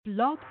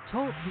Blog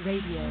Talk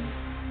Radio.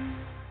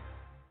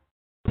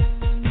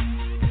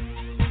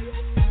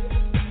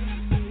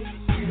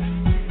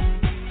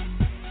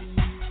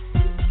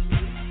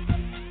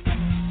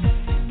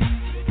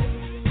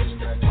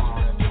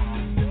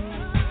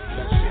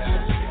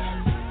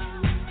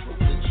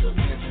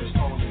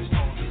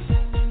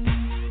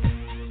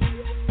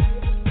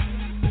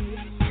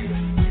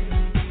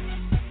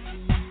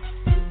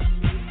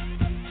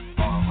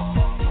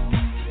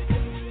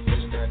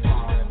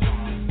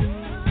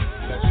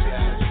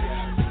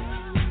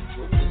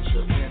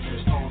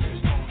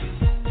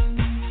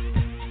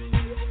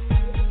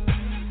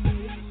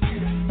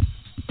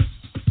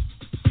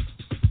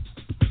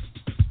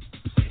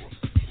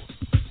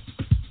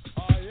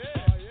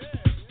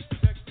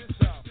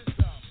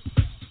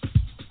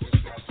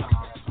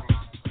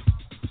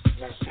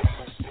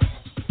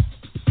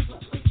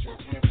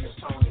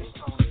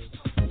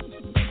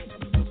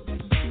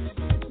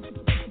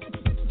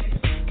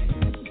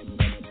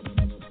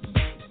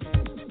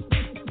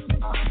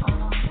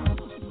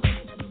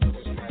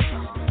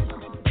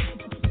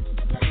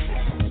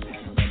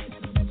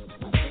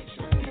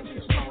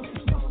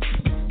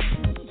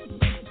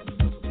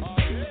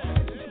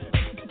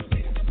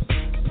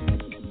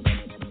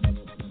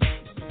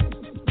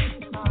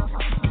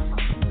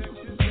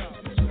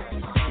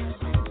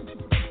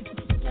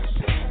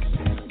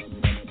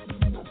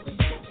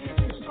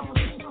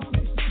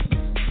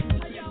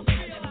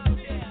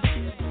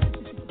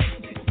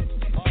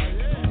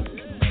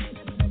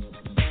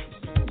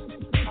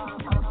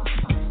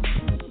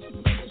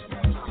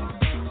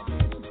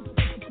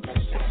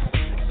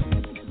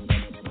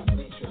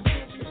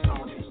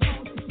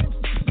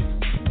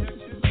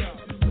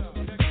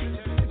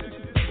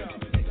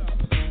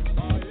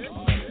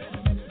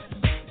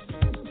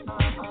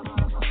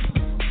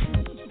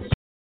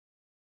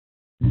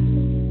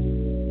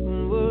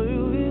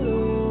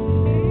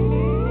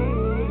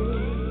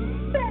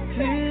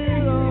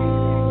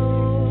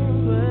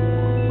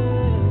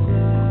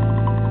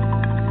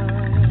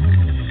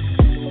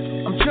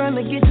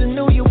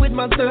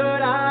 My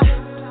third eye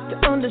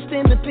to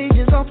understand the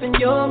pages off in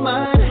your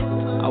mind.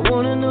 I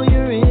wanna know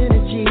your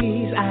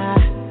energies.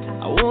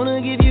 I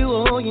wanna give you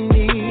all you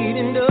need,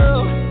 and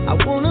I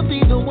wanna be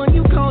the one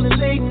you call in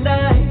late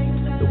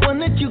night, the one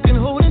that you can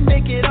hold and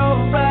make it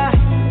alright.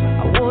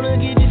 I wanna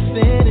give you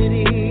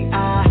sanity.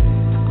 I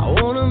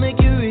wanna make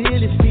you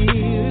really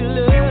feel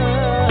love,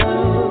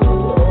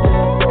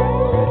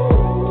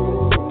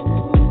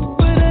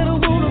 but I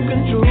don't wanna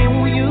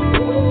control you.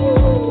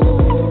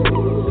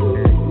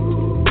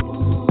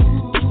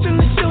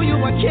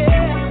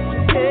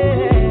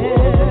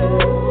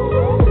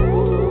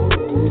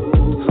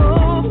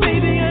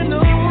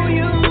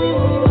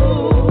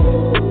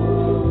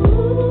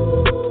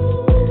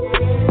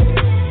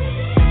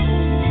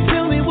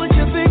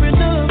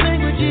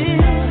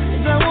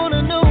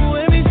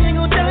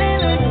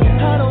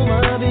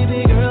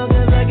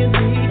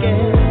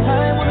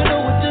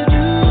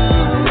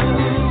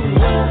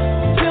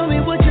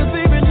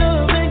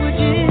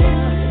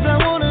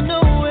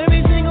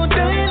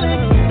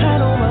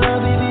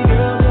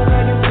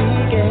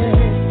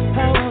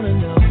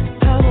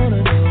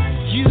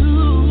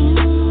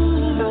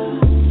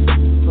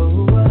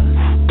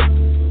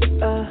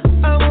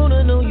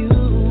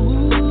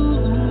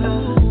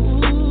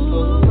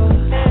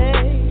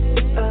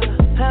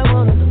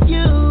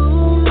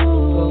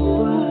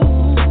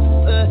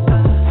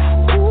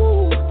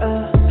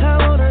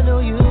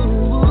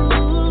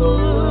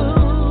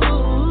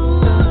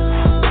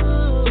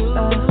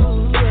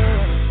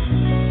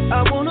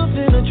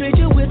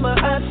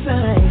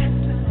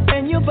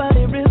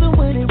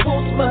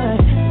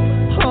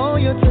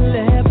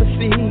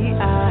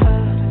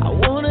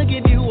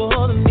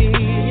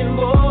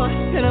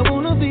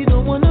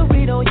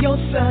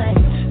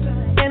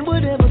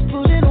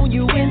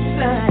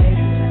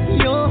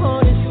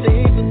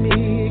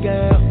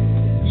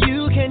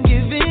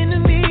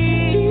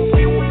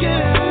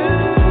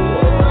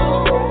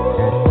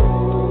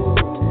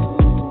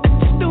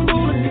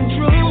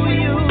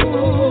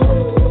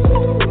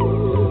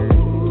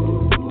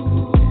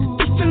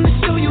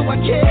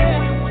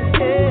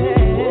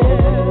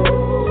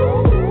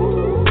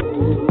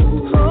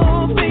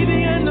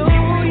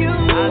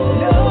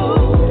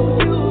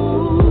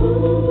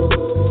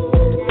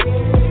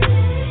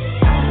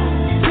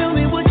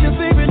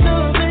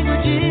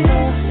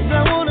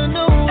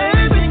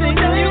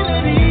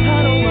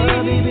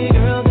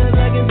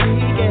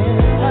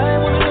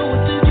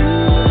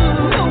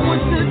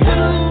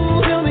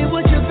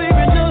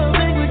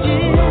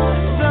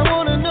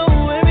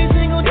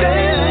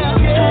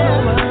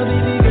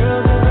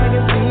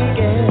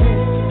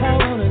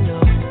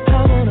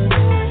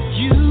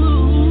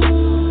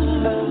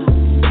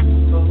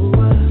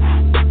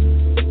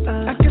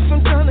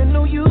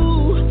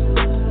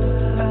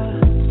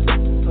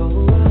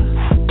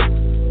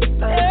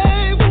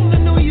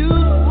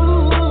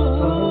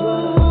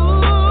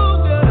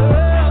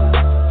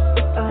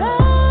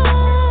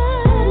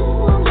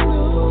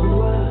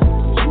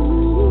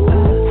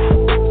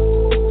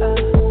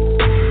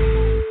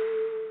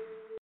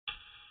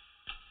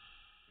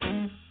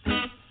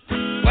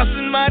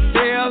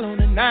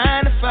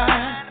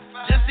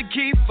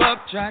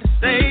 try to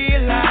stay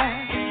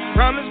alive.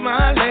 Promise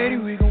my lady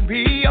we gon'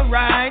 be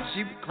alright.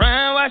 She be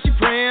crying while she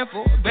praying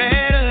for a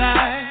better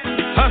life.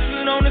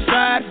 Hustling on the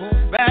side for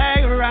a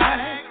bag of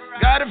rice.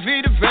 Gotta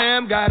feed the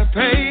fam, gotta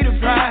pay the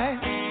price.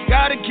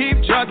 Gotta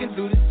keep trucking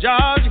through the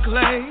Georgia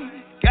clay.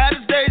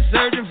 Gotta stay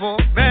searching for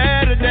a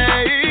better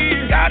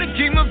day. Gotta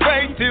keep my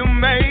faith till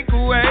make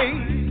a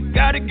way.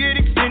 Gotta get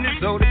extended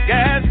so the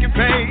gas can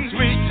pay.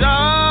 Sweet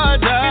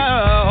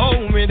Georgia,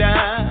 hold me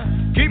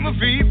down. Keep my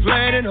feet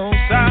planted on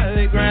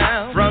solid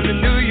ground. From the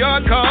New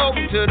York cold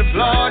to the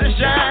Florida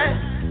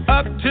shine.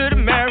 Up to the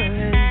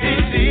Maryland,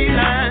 D.C.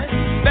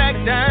 line. Back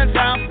down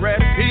south where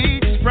the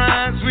peach is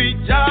prime. Sweet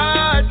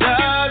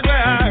Georgia's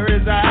where I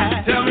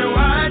reside. Tell me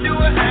why do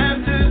I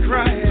have to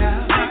cry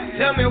out?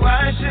 Tell me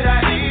why should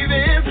I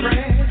even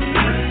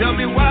pray? Tell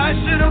me why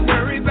should I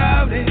worry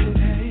about it?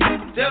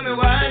 Tell me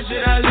why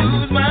should I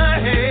lose my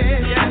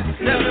head? Yeah.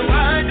 Tell me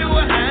why do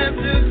I have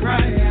to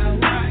cry out?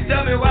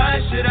 Tell me why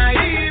should I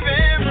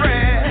even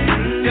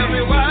pray? Tell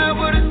me why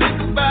would I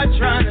think about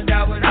trying to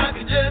die when I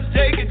could just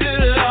take it to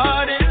the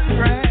Lord in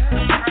prayer?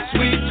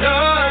 Sweet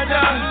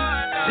Georgia,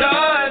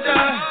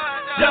 Georgia,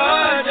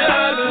 Georgia,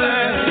 Georgia,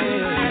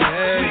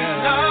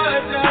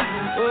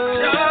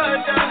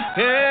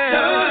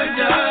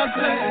 Georgia,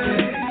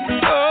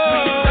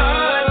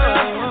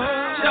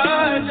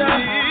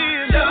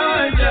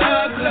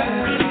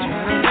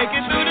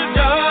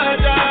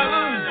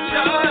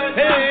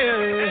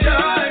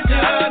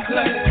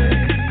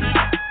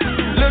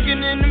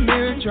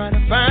 trying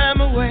to find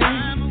my way,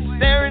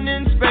 staring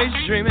in space,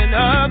 dreaming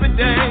of a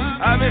day.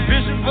 I've been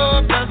fishing for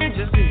a blessing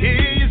just to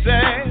hear you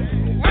say,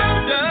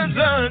 well done,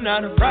 son,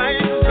 not a price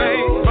to pay.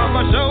 From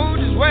my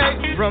shoulders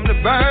weight, from the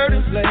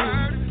burdens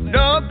laid,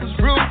 no, cause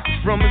fruit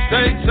from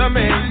mistakes I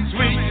made.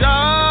 Sweet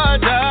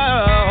Georgia,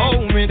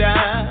 hold me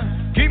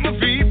down. Keep my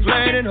feet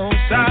planted on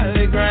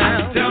solid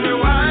ground. Tell me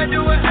why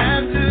do I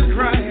have to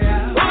cry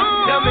out?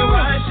 Tell me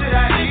why should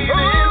I even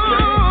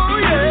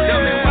pray? Tell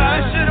me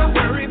why should I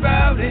worry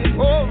about it?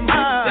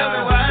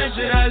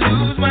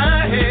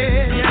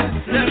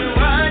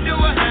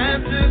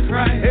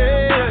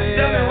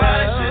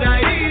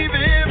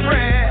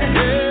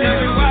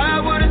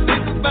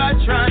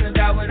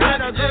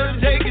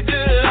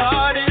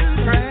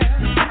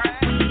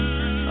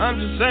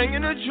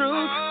 Singing the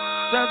truth,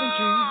 Southern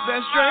trees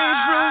bear strange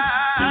fruit.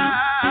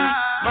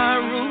 My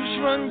roots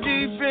run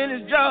deep in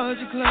this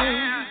Georgia clay.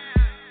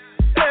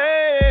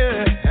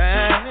 Hey,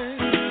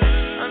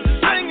 I'm just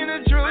singing the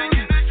truth,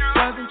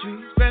 Southern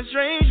trees bear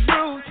strange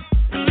fruit.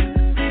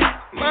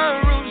 My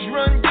roots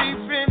run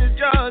deep in this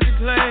Georgia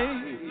clay.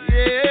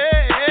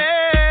 Yeah.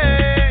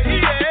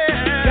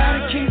 Gotta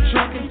keep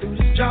trucking through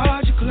this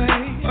Georgia clay.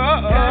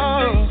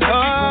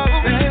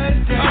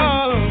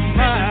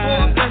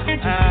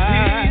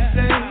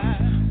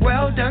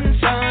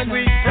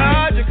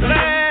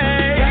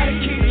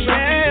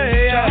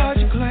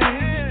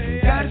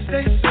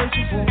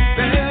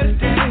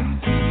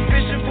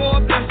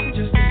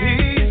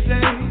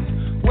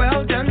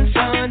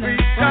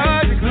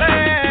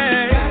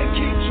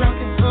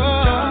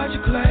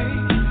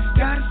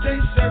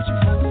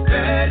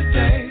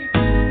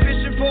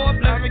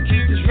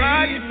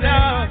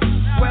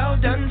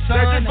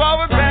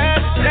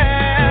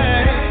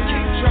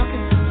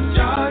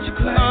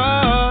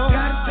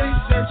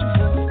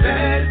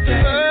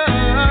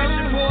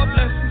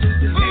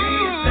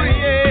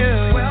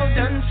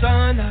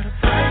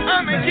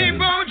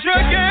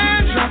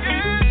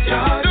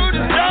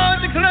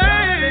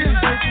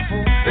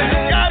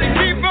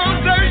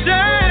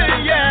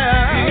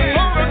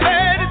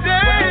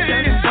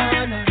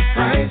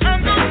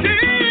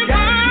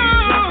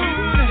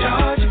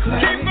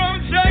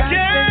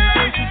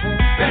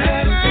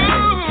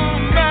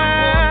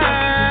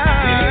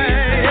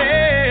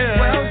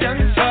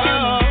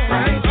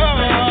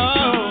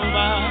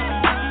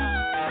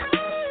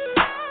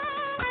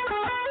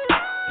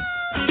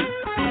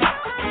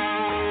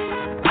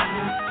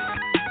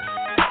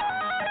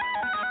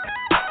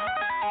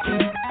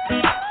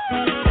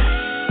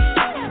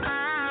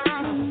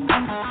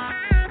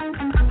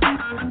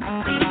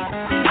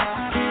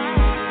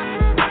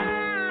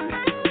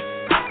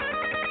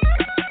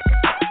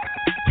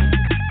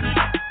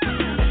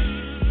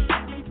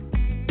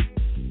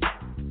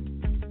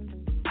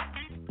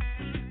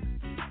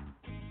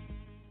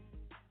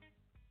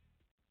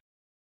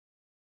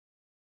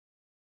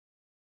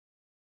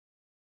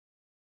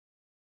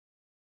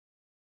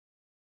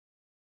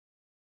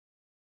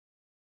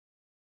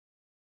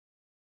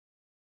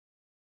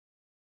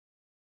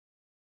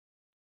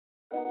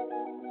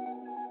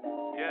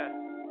 Yeah,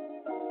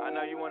 I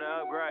know you want to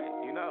upgrade,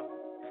 you know.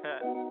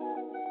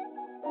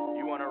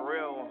 You want a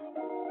real one.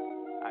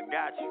 I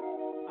got you.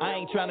 I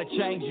ain't tryna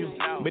change you,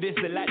 but it's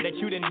a lot that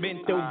you done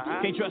been through.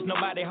 Can't trust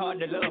nobody hard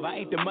to love,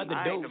 I ain't the mother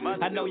dude.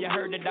 I know you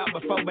heard it out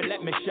before, but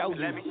let me show you.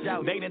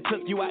 They done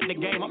took you out the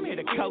game, I'm here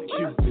to coach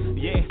you.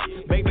 Yeah,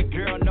 baby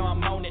girl, know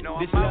I'm on it.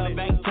 This love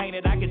ain't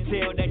tainted, I can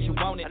tell that you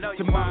want it.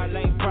 Tomorrow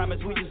ain't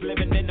promised, we just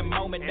living in the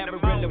moment. Never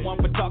really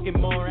want for talking,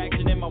 more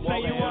action in my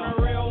wallet. Say you want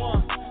a real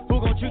one,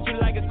 who gon' treat you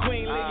like a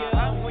queen, leave you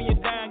up.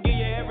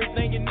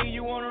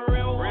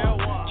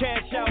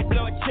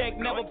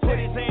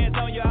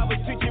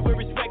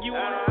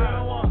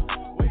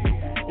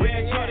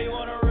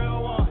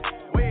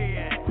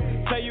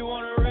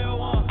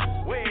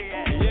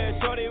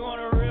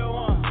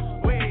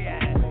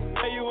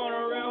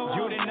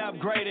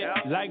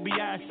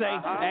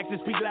 say.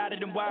 Actions speak louder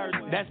than words,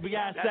 that's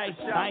Beyonce.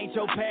 I ain't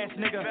your past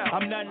nigga,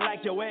 I'm nothing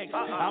like your ex.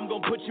 I'm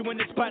gonna put you in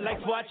the spotlight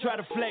before I try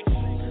to flex.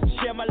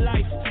 Share my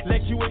life,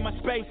 let you in my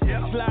space.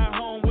 Fly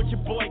home with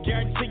your boy,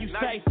 guarantee you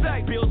safe.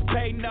 Bills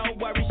paid, no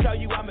worries, show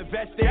you I'm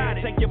invested.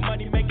 Take your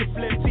money, make it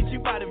flip, teach you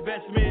about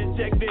investment.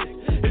 Check this,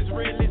 it's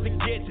real as it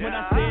gets. When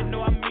I say it,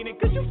 no, I mean it,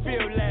 cause you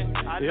feel that.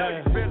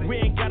 We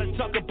ain't gotta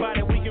talk about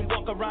it, we can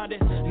walk around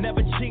it.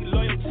 Never cheat,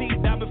 loyalty,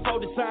 down before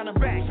the sign of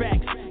facts.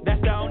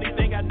 That's the only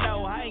thing I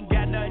know, I ain't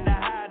got nothing to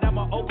hide, I'm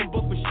an open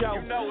book for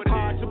show.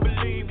 Hard to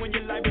believe when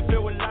your life is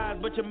filled with lies,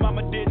 but your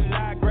mama didn't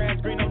lie.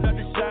 Grass green on the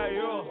other side,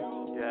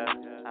 yeah,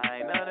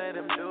 I ain't none of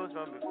them dudes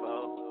from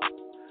before.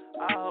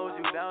 I hold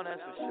you down,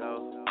 that's for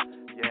sure.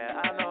 Yeah,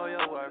 I know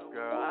your worth,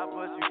 girl. I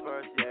put you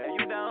first. Yeah,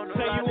 you down to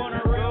say you want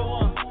a real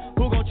one.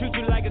 Who gon' treat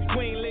you like a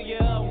queen? Lift you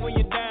up when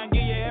you're down,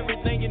 give you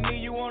everything you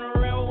need. You want a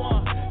real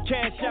one.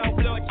 Cash out,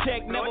 blow a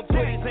check, never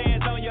put his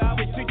hands on you.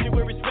 Always treat you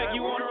with respect.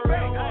 You want a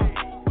real one?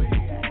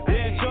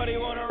 Yeah, shorty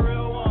want a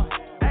real one.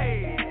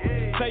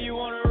 Say you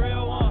want a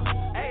real one.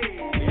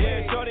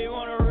 Yeah, shorty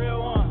want a real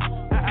one.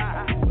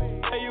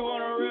 Say you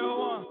want a real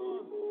one.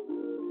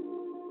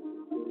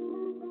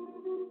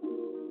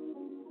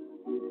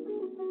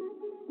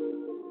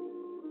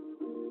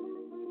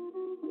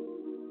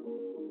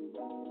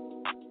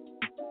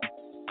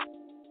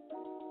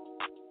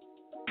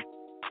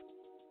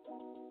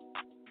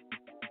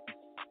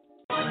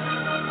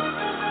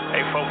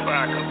 Hey,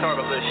 4-5, come talk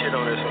a little shit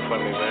on this one for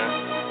me, man.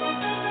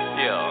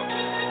 Yeah,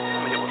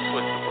 I'm here with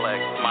Switch the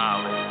Black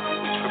Smiling.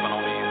 We tripping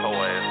on these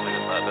whole ass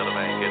niggas out there that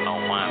ain't getting no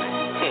money.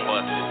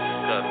 Busted,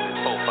 disgusted,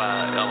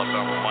 4-5,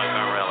 Alabama,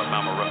 Montgomery,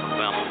 Alabama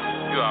representative.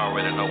 You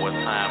already know what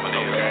time it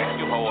is. Okay.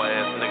 You whole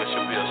ass niggas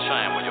should be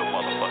ashamed of your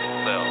motherfucking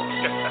self.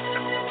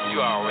 You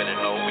already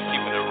know we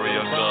keeping it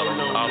real gutter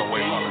all the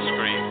way on the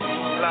street.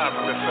 Live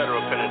from the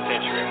federal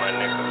penitentiary, my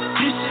nigga.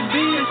 You should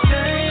be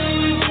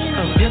ashamed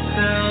of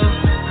yourself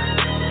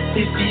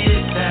if you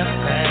step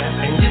back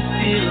and you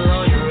still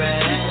on your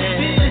ass. You should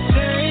be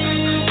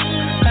ashamed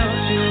of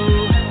you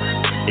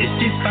if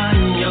you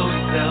find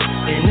yourself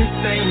in the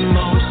same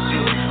old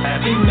shoe.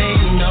 Haven't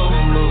made no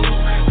move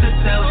to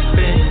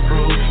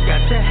self-improve.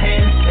 Got your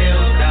hands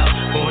held out,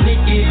 wanna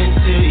give it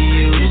to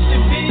you. You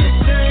should be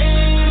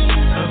ashamed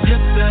of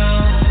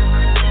yourself.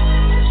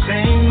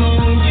 Shame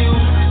on you,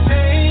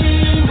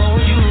 shame on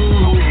you.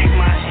 Take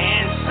my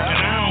hands up, and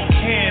I don't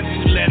care if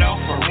you let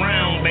off a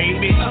round,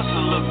 baby.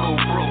 Hustle or go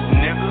broke,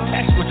 nigga.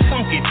 That's what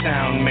Funky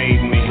Town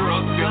made me.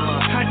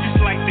 I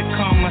just like to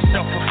call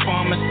myself a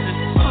pharmacist.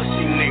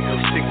 Pussy nigga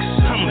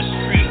fixer. I'm a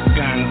street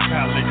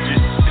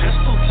gynecologist.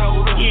 Pistol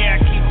toter. Yeah,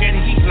 I keep that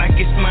heat like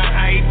it's my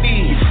ID.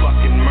 You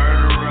fucking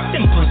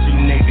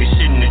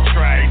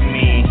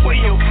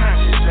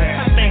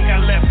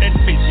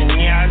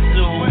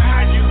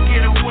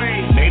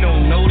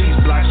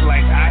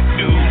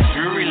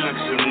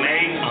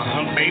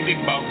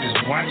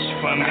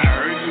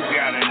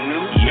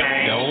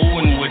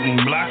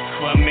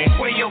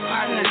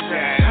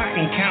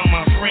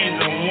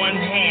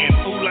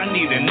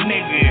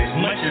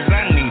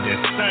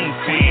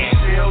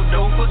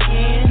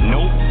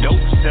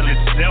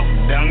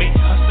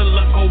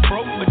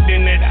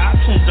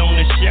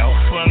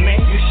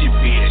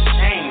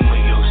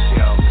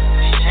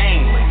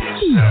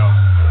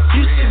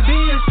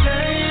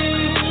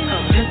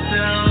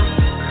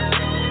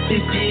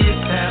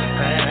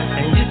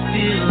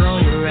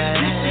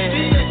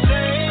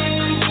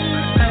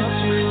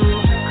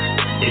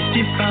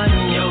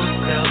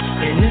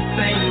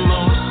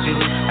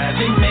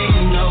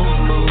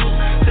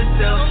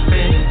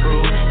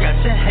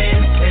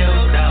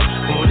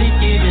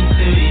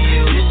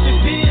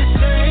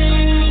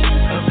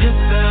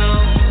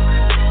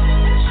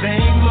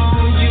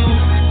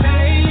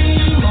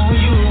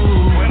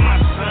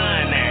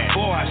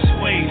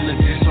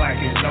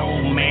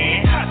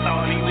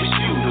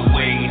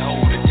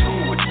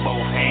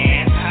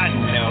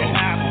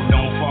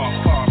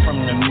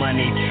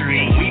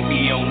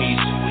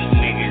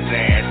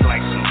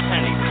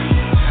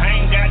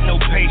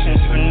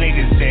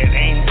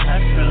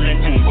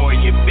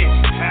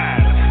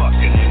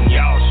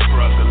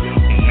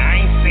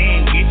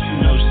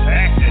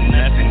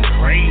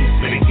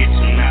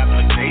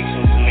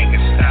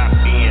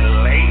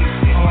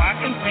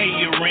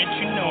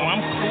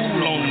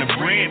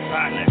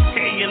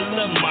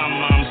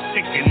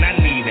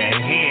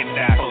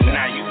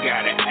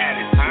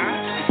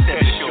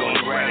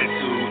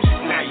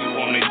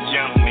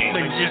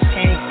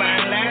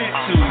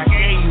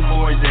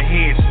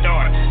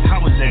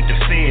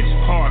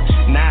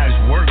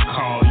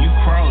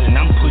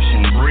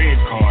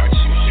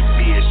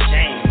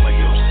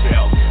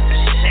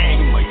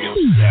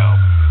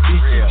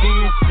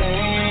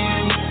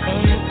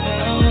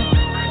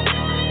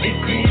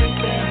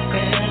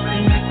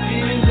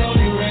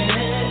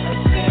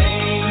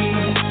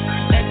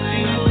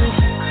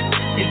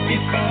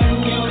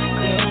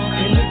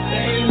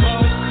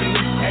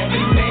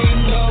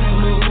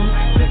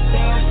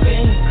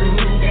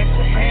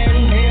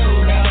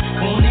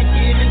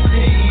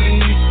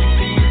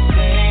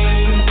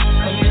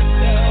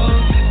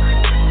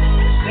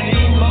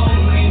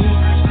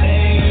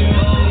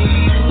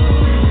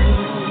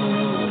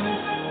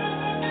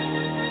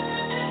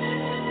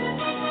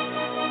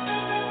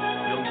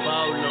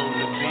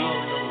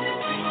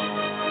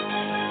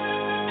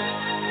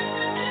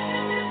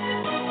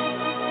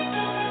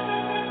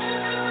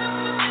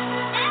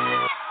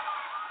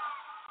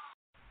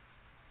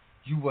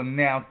You are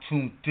now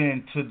tuned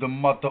in to the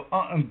mother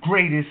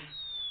greatest.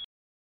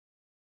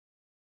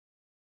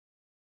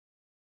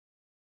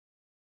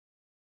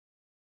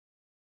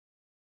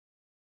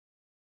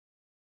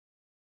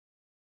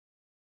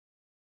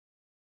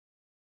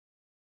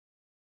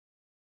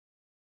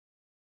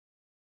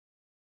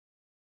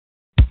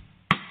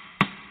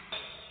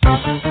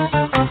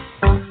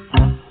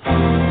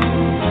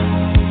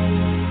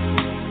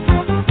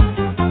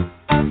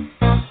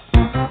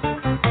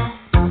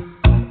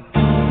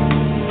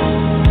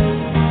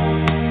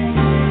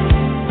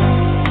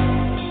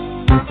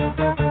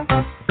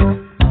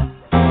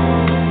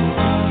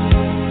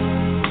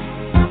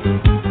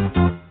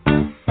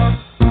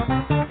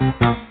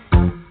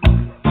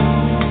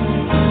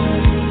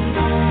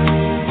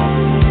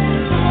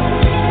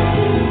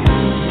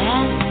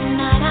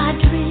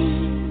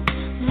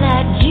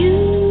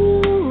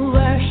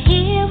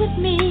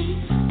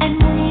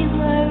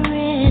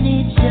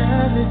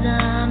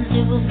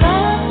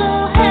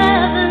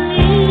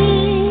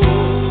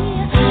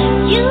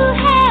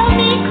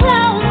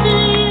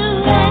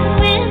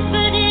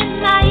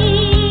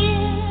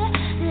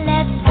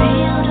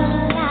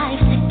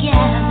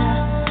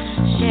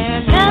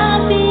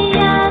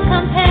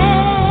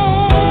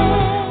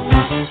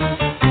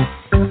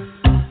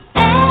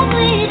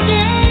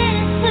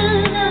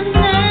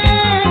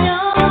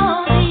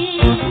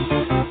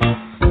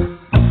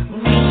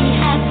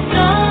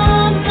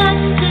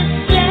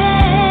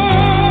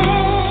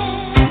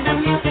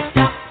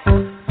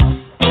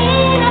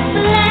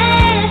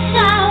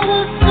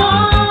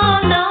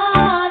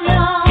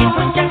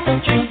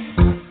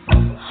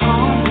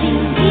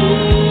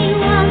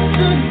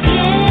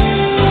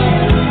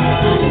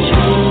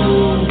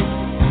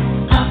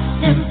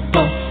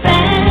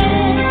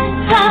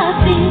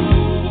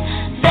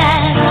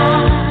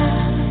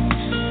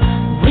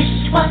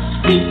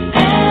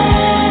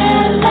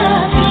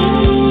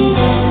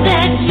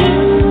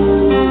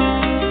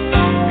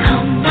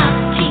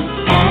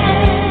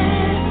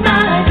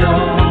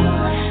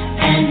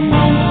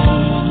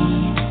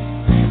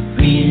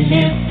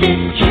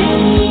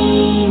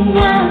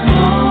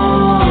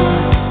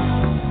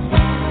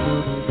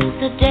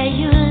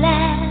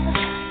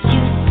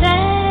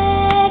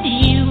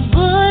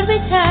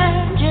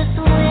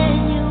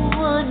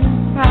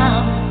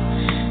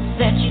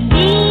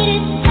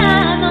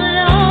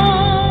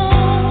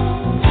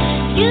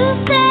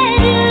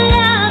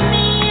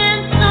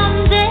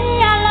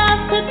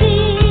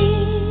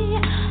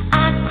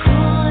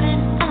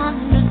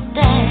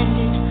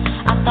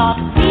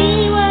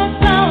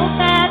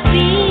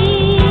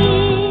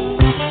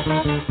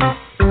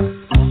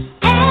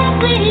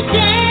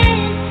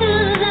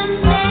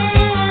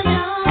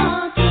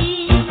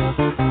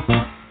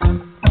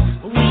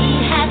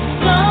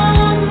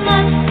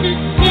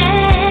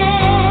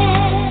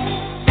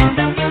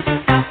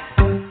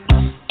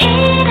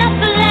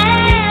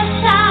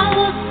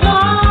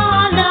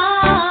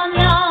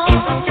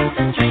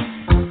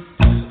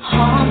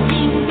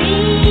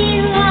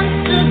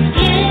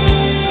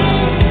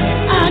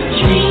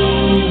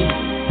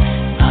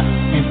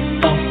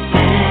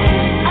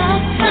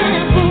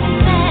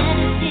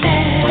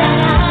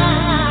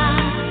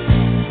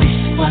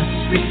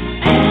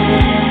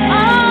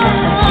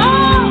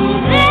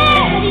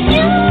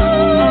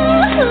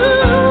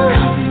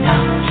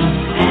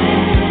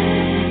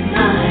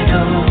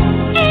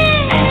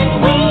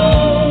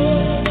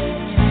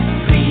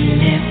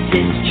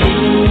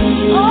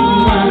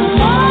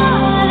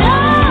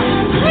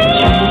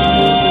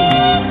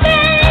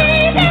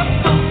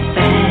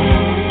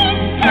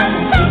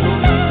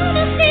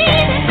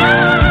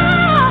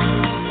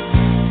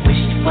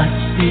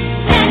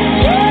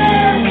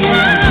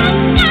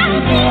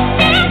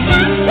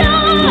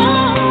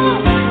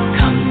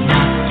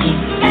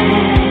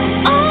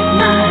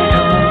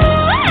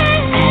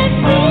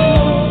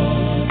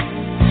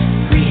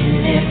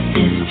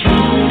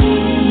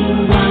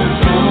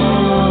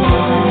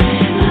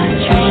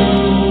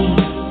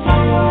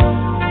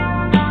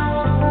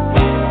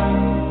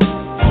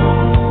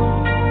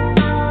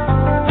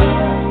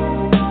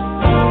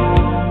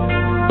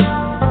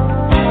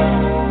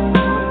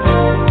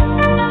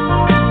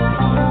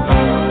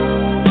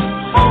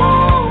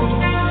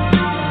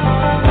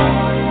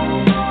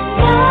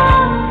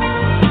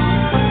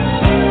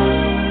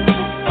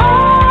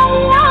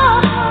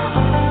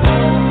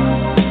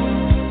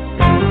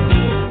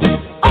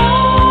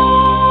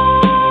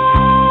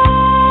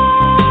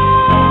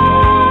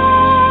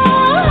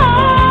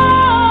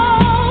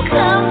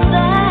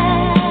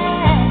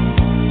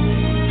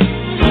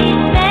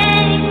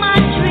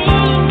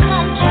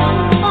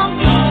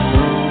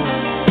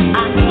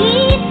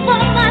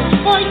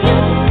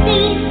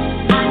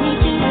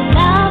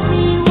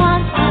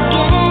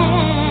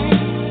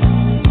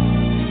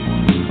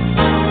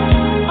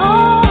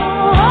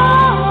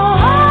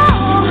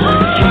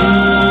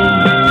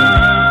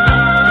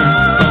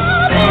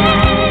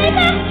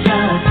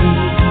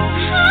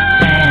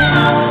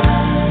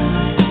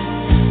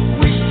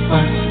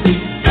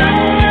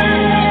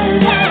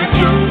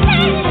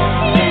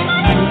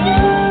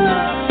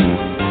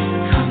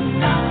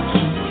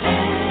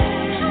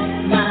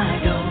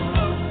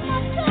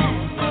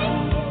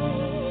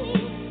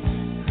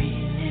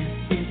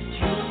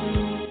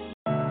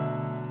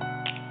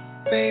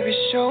 Baby,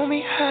 show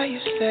me how you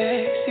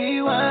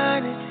sexy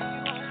whining.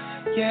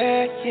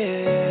 Yeah,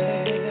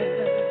 yeah.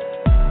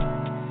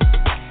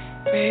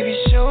 Baby,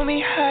 show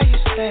me how you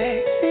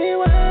sexy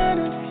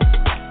whining.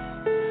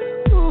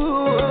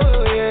 Ooh,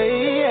 yeah,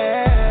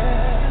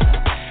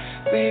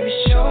 yeah. Baby,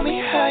 show me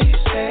how you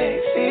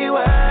sexy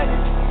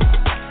whining.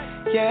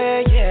 Yeah,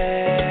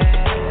 yeah.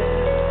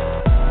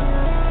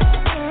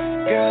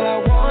 Girl, I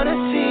wanna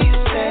see you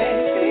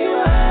sexy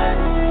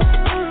whining.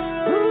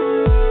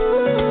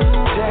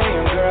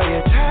 Damn, girl,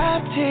 you're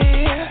top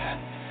tier.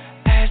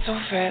 Ass so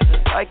fast,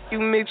 like you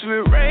mix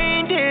with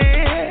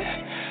reindeer.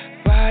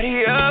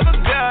 Body of a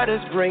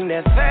goddess, bring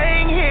that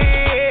thing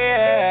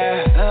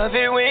here. Love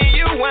it when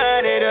you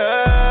wind it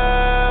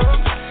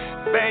up,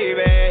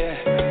 baby.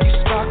 You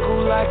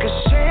sparkle like a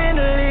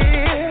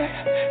chandelier,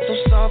 so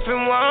soft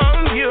and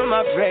warm. You're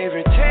my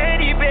favorite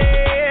teddy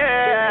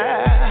bear.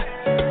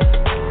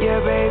 Yeah,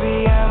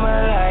 baby,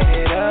 I'ma light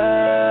it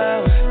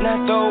up.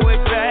 Now throw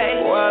it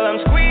back while I'm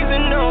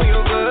squeezing on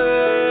your butt.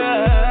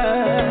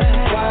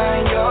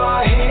 Wind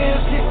your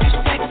hips if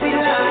you're sexy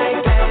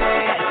like that.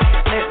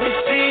 Let me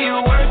see you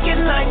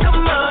working like a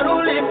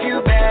model if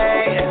you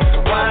bad.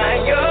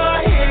 Wind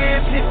your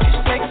hips if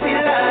you're sexy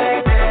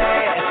like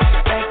that.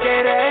 Back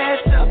that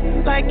ass up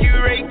like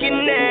you're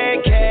raking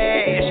that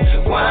cash.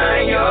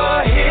 Wind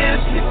your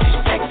hips if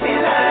you're sexy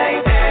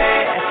like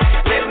that.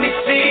 Let me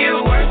see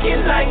you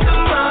working like a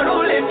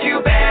model if you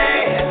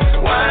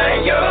bad.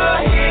 Wind your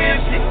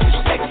hips if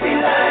you're sexy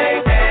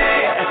like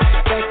that.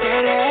 Back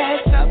that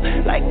ass up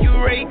like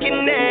you're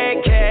raking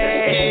that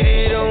cash. Get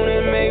it on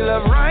and make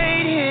love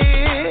right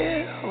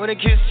here. Wanna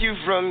kiss you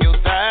from your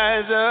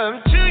thighs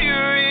up to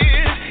your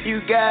ears.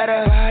 You got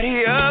a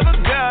body of a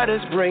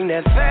goddess, bring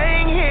that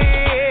thing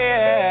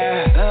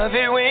here. Love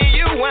it when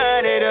you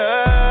wind it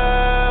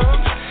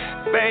up,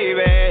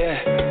 baby.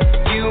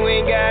 You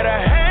ain't gotta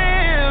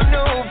have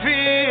no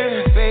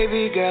fear,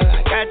 baby girl.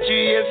 I got you,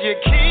 yes, your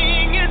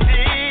king is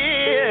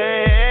here.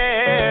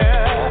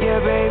 Yeah,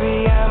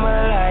 baby,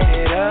 I'ma light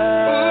it up.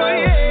 Ooh,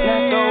 yeah. Now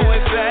throw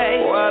it back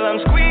while I'm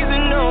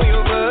squeezing on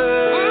your butt.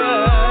 Wind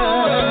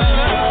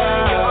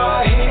your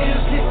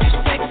hips if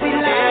you're sexy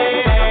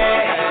like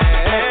that.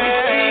 Let me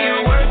see you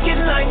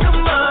working like a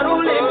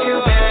model if you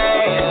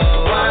bad.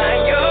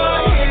 Wind your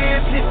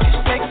hips if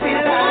you're sexy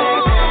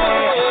like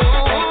that.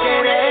 Back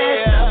that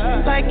ass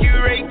up like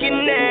you're raking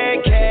that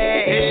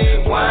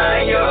cash.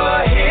 Wind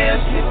your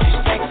hips if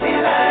you're sexy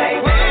like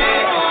that.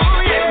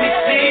 Let me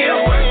see you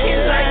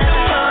working like a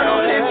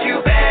model if you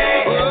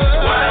bad.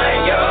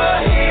 Wind your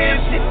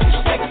hips if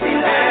you're sexy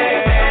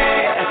like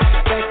that.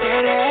 Back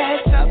that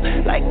ass up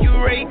like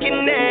you're raking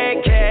that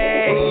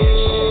cash.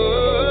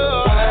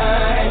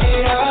 Wind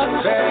it up,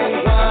 baby.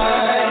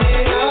 Wind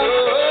it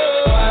up.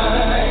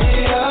 Wind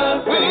it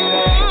up, baby.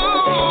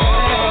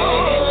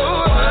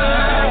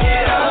 Wind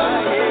it up.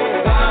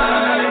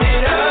 Wind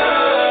it up.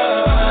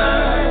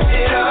 Wind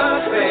it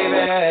up,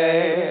 baby.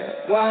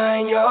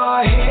 Wind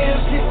your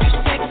hips if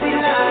you're sexy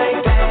like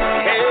that.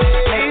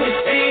 Let me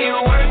see you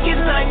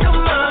working like a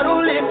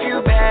model if you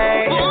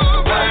bad.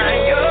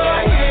 Wind your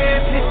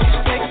hips if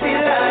you're sexy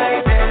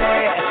like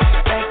that.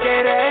 Back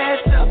that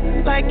ass up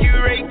like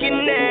you're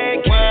raking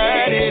that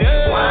cash.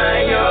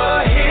 Wind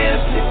your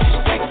hips if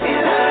you're sexy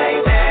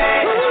like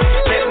that.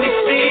 Let me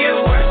see you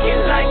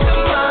working like a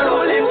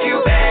model if you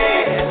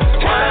bad.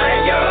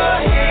 Wind your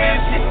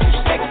hips if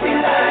you're sexy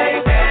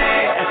like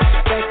that.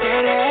 Back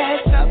that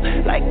ass up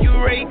like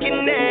you're raking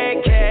that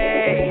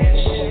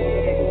cash.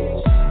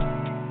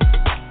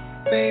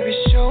 Baby,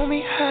 show me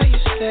how you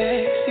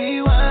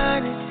sexy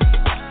whining.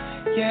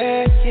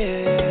 Yeah,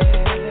 yeah.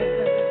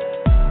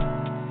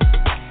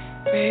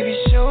 Baby,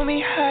 show me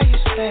how you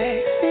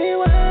sexy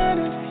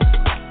whining.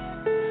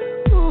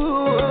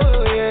 Ooh,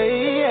 yeah,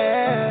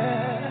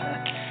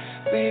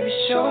 yeah. Baby,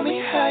 show me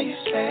how you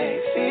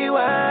sexy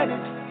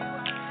whining.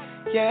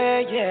 Yeah,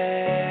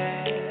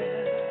 yeah.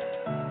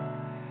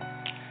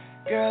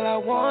 Girl, I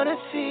wanna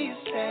see you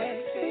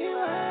sexy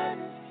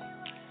whining.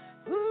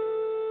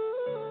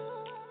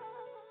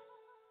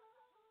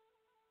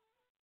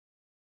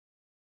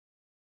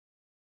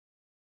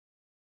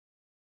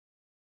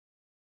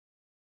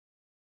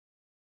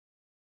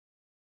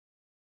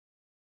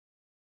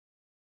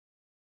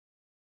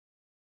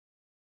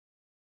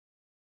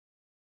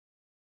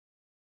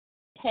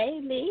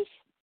 Hey, Leash.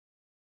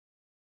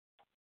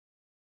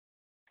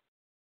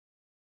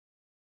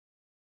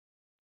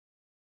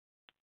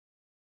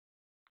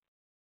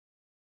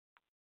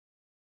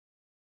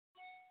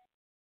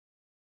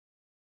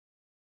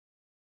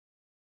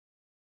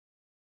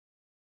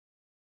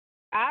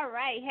 All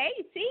right.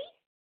 Hey, T.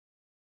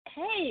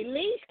 Hey,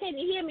 Leash, can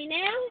you hear me now?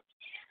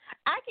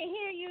 I can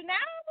hear you now.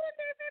 I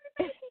wonder if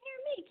everybody can hear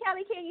me.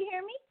 Kelly, can you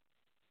hear me?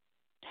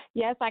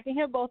 Yes, I can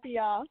hear both of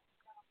y'all.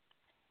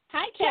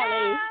 Hi,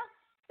 Kelly. Yeah.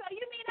 So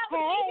you mean I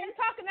was here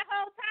talking the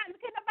whole time?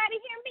 Could nobody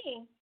hear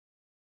me?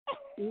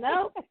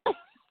 Nope.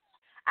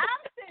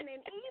 I'm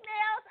sending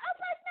emails. I'm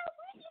like, no,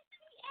 where is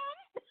he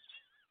at?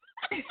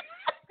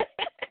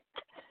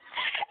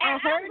 I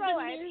heard I'm the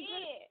going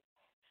music.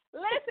 in.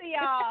 Listen,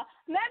 y'all.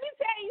 Let me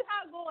tell you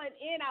how going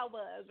in I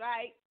was,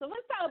 right? So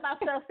let's talk about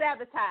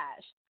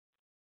self-sabotage.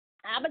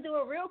 I'm gonna do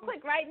it real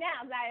quick right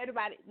now.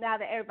 Now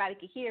that everybody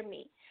can hear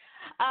me.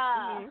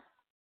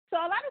 So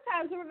a lot of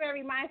times we're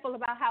very mindful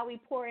about how we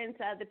pour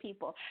into other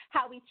people,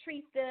 how we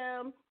treat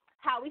them,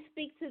 how we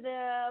speak to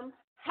them,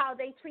 how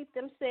they treat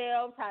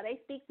themselves, how they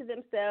speak to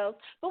themselves.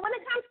 But when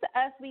it comes to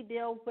us, we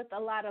deal with a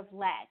lot of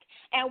lack,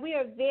 and we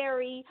are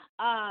very,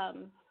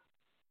 shall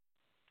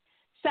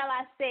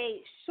I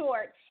say,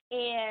 short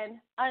and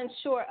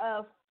unsure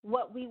of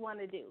what we want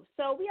to do.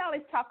 So we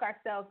always talk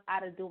ourselves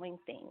out of doing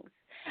things.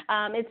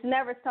 It's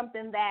never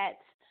something that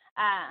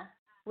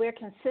we're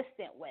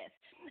consistent with.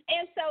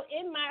 And so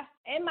in my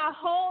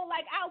whole,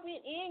 like, I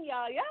went in,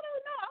 y'all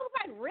don't know, I was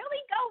like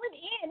really going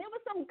in. It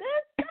was some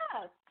good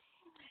stuff.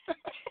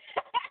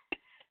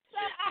 So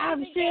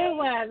I'm sure it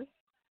was.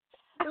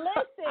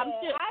 Listen,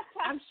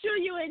 I'm sure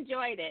you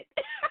enjoyed it.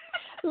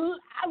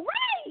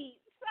 Right.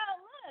 So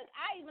look,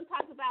 I even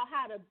talked about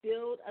how to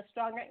build a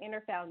stronger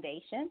inner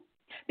foundation,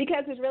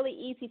 because it's really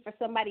easy for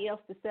somebody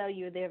else to sell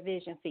you their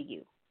vision for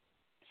you.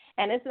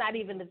 And it's not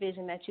even the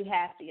vision that you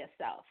have for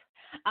yourself.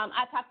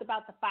 I talked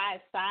about the 5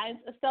 signs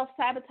of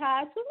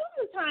self-sabotage. So most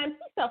of the times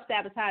we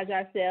self-sabotage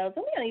ourselves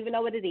and we don't even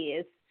know what it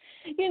is,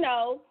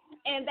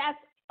 and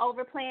that's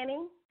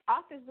over-planning.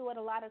 Authors do it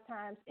a lot of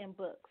times in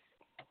books,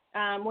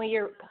 when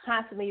you're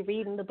constantly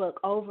reading the book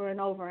over and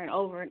over and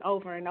over and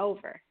over and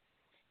over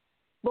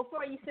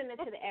before you send it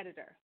to the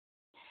editor.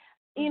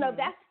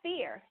 That's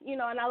fear,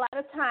 and a lot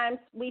of times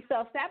we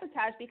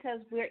self-sabotage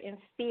because we're in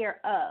fear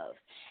of.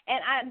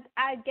 And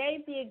I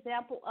gave the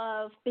example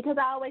of, because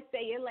I always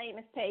say your lane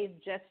is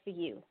paved just for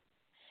you.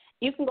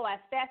 You can go as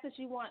fast as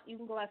you want. You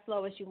can go as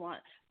slow as you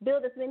want.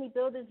 Build as many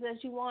buildings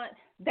as you want.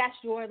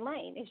 That's your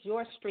lane. It's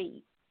your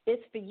street.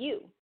 It's for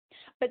you.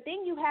 But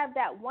then you have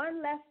that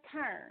one left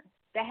turn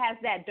that has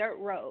that dirt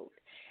road,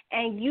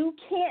 and you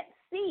can't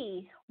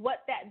see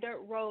what that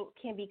dirt road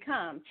can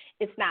become.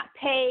 It's not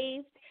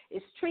paved.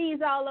 It's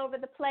trees all over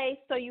the place,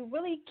 so you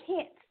really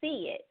can't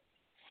see it.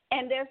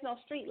 And there's no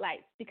street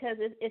lights because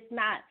it's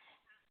not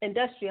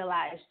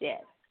industrialized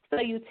yet. So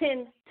you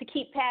tend to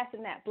keep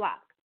passing that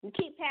block. You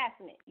keep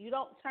passing it. You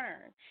don't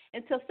turn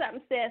until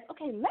something says,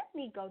 okay, let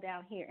me go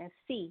down here and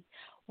see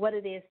what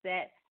it is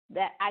that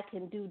I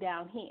can do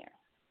down here.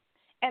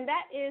 And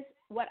that is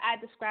what I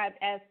described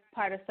as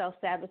part of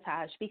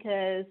self-sabotage,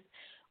 because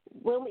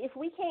if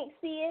we can't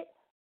see it,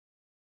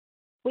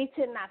 we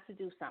tend not to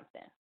do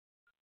something.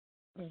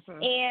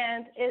 Mm-hmm.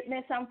 And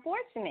it's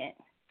unfortunate.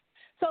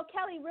 So,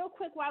 Kelli, real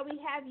quick while we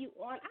have you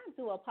on, I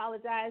do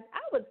apologize.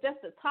 I was just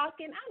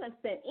talking. I done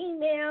sent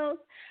emails.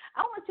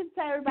 I want you to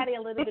tell everybody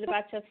a little bit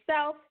about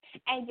yourself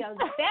and your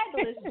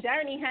fabulous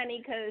journey,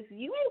 honey, because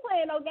you ain't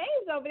playing no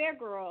games over there,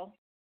 girl.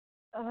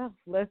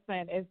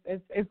 Listen,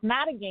 it's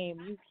not a game.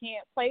 You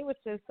can't play with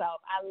yourself.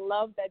 I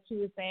love that you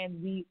were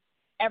saying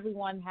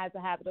everyone has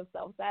a habit of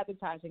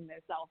self-sabotaging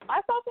themselves,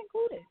 myself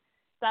included.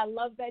 So I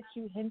love that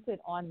you hinted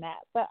on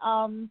that. But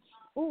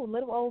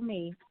little old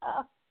me.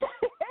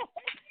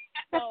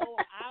 So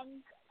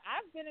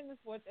I've been in the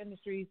sports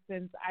industry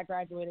since I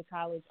graduated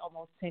college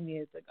almost 10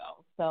 years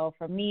ago. So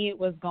for me, it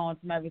was going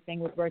from everything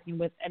with working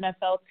with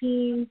NFL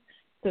teams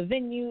to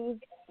venues.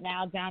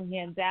 Now down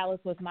here in Dallas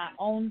with my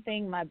own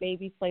thing, my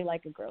Babies Play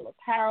Like a Girl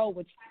apparel,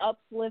 which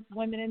uplifts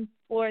women in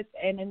sports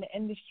and in the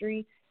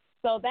industry.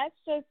 So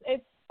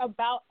it's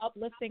about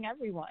uplifting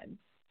everyone.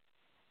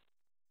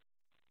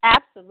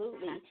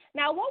 Absolutely.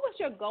 Now, what was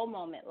your go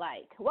moment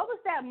like? What was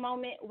that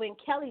moment when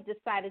Kelli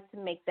decided to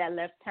make that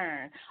left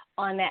turn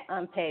on that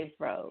unpaved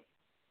road?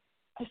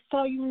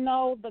 So,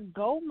 the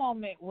go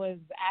moment was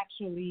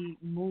actually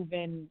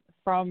moving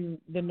from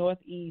the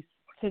Northeast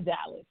to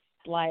Dallas.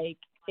 Like,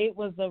 it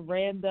was a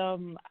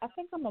random, I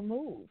think I'm going to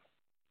move.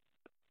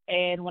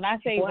 And when I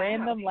say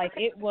random, like,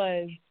 it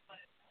was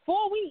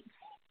 4 weeks.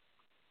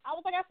 I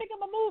was like, I think I'm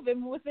going to move.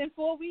 And within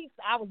 4 weeks,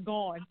 I was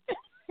gone.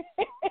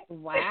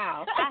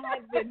 Wow. I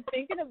had been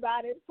thinking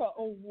about it for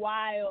a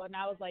while, and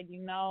I was like,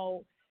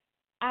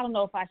 I don't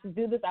know if I should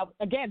do this.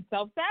 Again,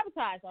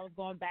 self-sabotage. I was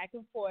going back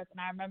and forth, and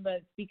I remember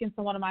speaking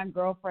to one of my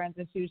girlfriends,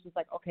 and she was just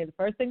like, okay, the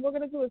first thing we're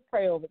going to do is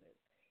pray over this.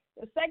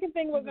 The second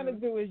thing we're going to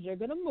do is you're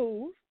going to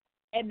move,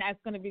 and that's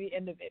going to be the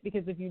end of it,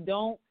 because if you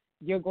don't,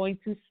 you're going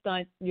to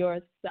stunt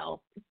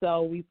yourself.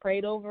 So we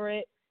prayed over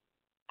it.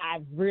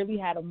 I really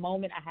had a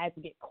moment. I had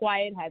to get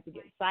quiet, had to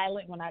get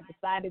silent when I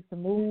decided to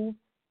move.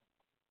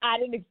 I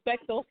didn't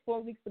expect those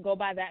 4 weeks to go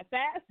by that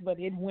fast, but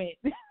it went.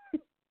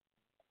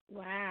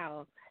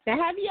 Wow. Now,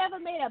 have you ever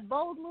made a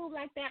bold move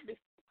like that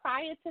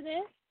prior to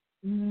this?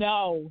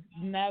 No,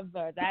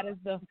 never. That is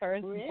the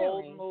first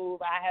bold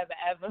move I have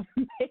ever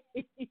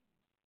made.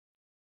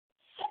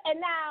 And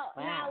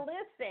now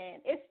listen,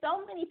 it's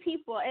so many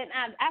people, and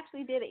I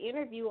actually did an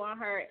interview on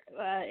her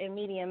in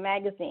Medium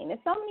Magazine.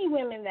 There's so many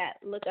women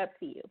that look up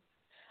to you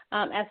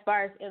as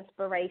far as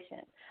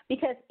inspiration.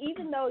 Because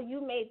even though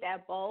you made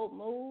that bold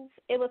move,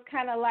 it was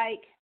kind of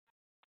like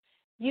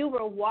you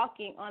were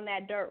walking on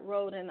that dirt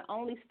road and the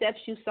only steps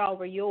you saw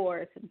were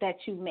yours that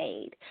you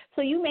made.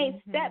 So you made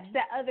steps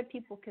that other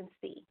people can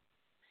see,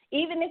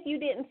 even if you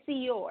didn't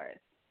see yours.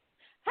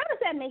 How does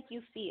that make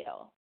you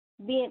feel,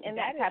 being in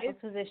that type of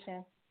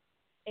position?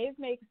 It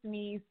makes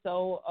me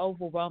so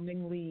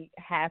overwhelmingly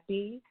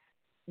happy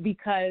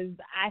because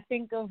I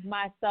think of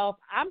myself,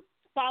 I'm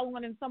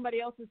following in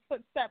somebody else's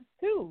footsteps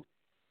too.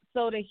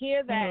 So to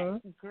hear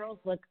that girls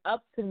look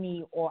up to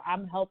me, or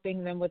I'm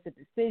helping them with a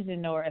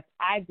decision, or if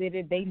I did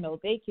it, they know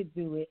they could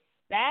do it,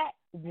 that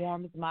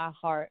warms my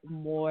heart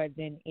more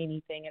than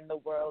anything in the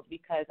world,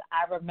 because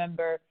I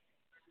remember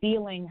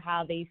feeling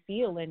how they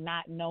feel and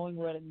not knowing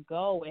where to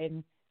go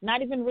and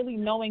not even really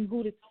knowing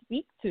who to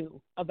speak to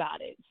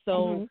about it.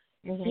 So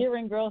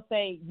hearing girls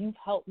say, you've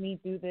helped me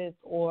do this,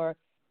 or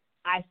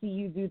I see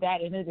you do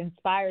that, and it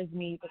inspires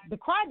me. The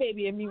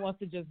crybaby in me wants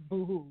to just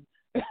boo-hoo.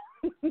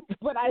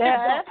 But I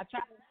don't.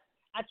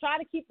 I try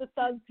to keep the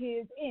thug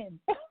tears in.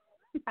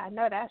 I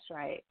know that's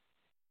right.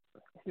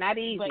 It's not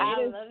easy. But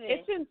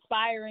it's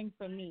inspiring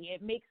for me.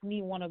 It makes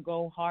me want to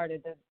go harder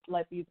to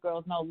let these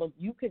girls know, look,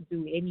 you could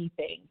do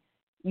anything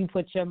you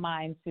put your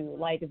mind to.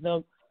 Like,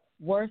 the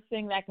worst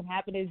thing that can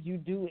happen is you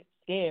do it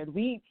scared.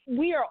 We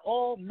are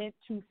all meant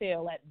to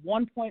fail at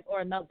one point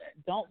or another.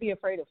 Don't be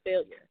afraid of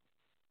failure.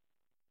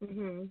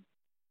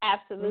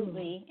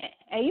 Absolutely.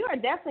 And you are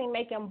definitely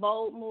making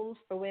bold moves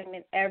for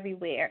women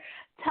everywhere.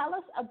 Tell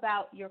us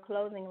about your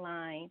clothing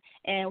line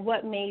and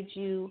what made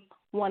you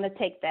want to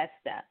take that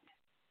step.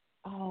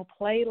 Oh,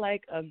 Play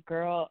Like a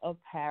Girl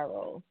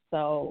apparel.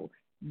 So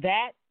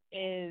that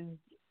is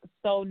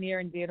so near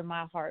and dear to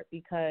my heart,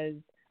 because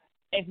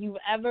if you've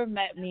ever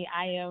met me,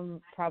 I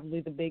am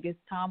probably the biggest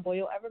tomboy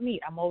you'll ever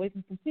meet. I'm always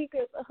in some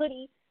sneakers, a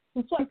hoodie,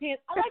 some sweatpants.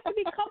 I like to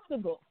be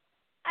comfortable.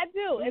 I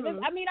do. I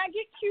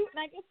get cute and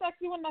I get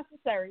sexy when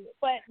necessary,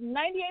 but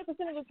 98%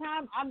 of the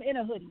time, I'm in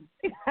a hoodie.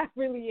 I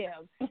really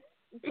am.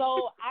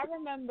 So I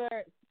remember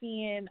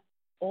seeing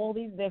all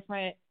these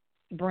different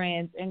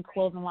brands and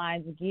clothing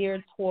lines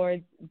geared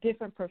towards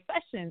different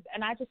professions,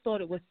 and I just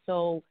thought it was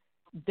so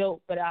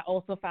dope, but I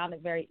also found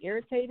it very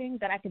irritating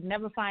that I could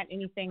never find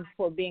anything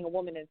for being a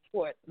woman in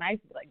sports. And I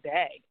used to be like,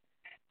 dang,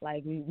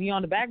 like we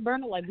on the back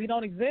burner, like we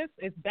don't exist.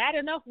 It's bad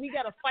enough we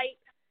got to fight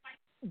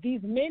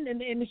these men in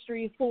the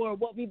industry for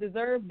what we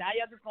deserve. Now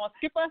y'all just gonna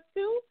skip us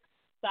too?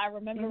 So I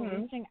remember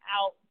reaching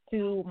out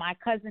to my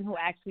cousin, who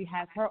actually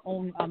has her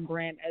own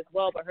brand as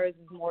well, but hers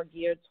is more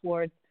geared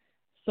towards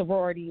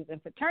sororities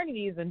and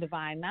fraternities and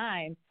Divine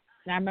Nine.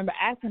 And I remember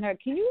asking her,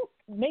 can you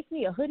make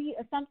me a hoodie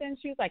or something?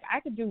 She was like, I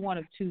could do one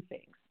of two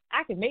things.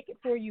 I can make it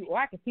for you, or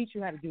I can teach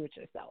you how to do it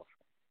yourself.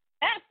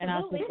 Absolutely. And I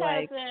was just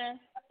like,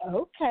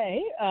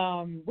 okay,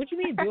 what you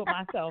mean do it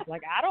myself?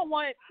 Like, I don't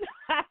want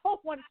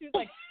to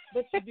like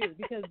what you do,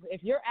 because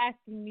if you're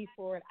asking me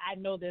for it, I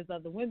know there's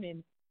other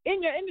women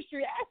in your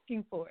industry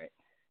asking for it.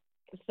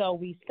 So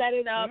we set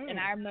it up, and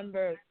I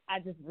remember I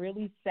just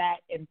really sat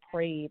and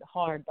prayed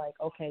hard, like,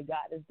 okay,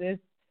 God, is this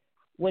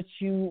what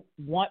you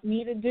want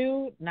me to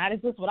do? Not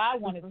is this what I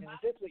want to do? Is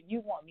this what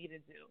you want me to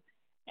do?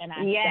 And I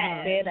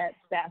sat there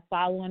that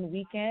following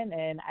weekend,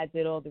 and I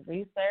did all the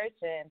research,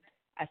 and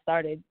I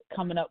started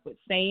coming up with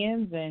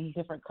sayings and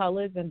different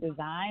colors and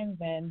designs,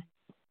 and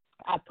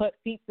I put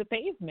feet to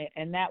pavement,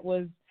 and that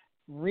was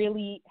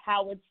really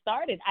how it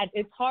started.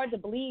 It's hard to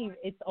believe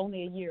it's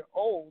only a year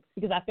old,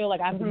 because I feel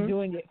like I've been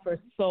doing it for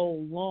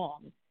so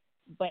long.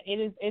 But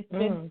it's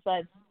been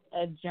such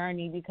a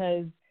journey,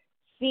 because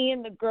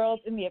seeing the girls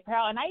in the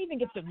apparel, and I even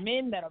get the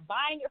men that are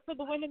buying it for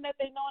the women that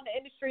they know in the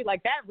industry,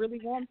 like that really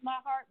warms my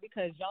heart,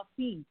 because y'all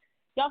see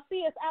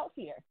us out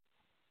here.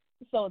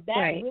 So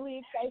that really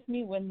excites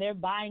me when they're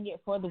buying it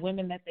for the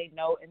women that they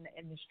know in the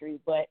industry.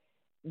 But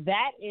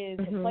that is,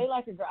 Play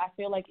Like a Girl, I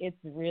feel like it's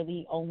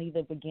really only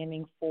the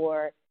beginning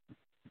for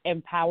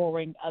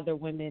empowering other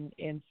women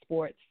in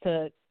sports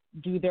to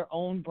do their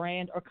own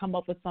brand or come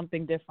up with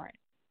something different.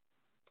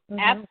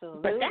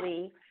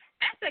 Absolutely.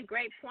 That's a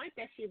great point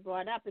that she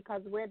brought up,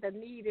 because where the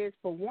need is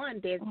for one,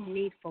 there's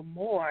need for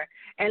more.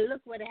 And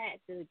look what it had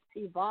to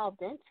evolve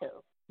into,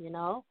 you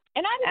know?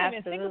 And I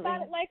didn't even think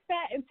about it like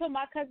that until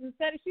my cousin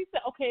said it. She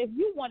said, okay, if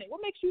you want it, what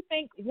makes you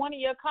think one of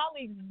your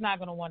colleagues is not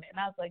going to want it? And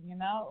I was like,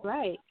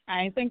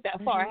 I didn't think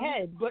that far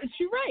ahead, but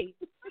you're right.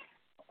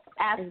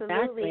 Absolutely.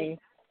 Exactly.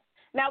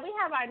 Now we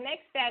have our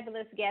next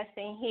fabulous guest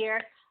in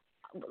here.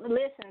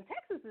 Listen,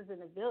 Texas is in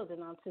the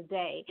building on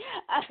today.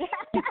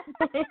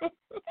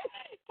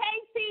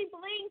 KT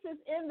Blingz is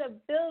in the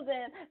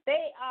building.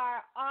 They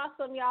are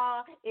awesome,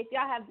 y'all. If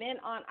y'all have been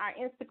on our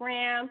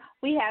Instagram,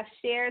 we have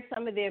shared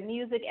some of their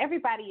music.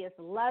 Everybody is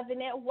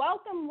loving it.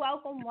 Welcome,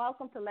 welcome,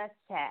 welcome to Let's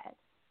Chat.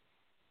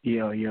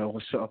 Yo,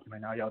 what's up,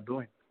 man? How y'all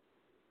doing?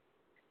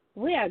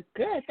 We are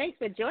good. Thanks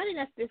for joining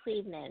us this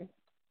evening.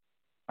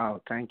 Oh,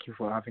 thank you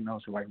for having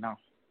us right now.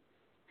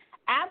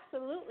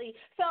 Absolutely.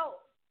 So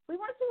we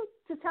want you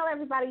to tell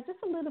everybody just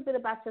a little bit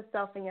about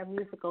yourself and your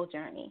musical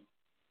journey.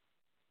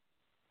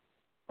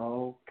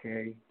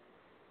 Okay.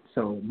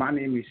 So my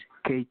name is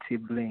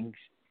KT Blingz,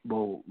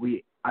 but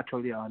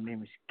our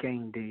name is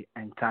Kende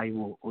and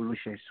Taiwo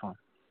Olusesun.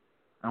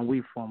 and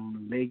we're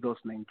from Lagos,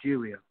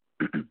 Nigeria.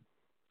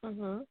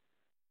 Mhm.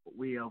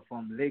 We are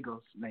from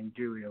Lagos,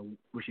 Nigeria,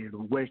 which is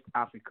West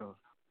Africa.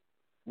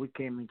 We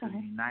came into the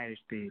United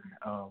States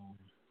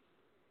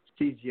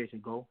 6 years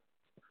ago.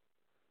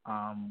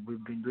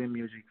 We've been doing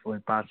music for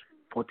the past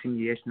 14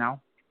 years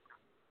now.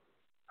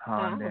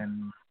 And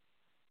then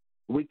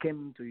we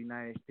came into the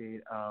United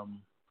States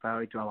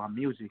prior to our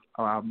music.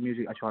 Our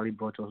music actually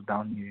brought us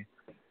down here.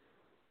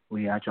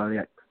 We actually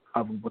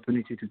have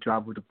opportunity to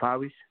travel to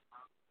Paris,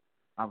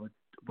 have an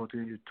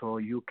opportunity to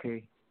tour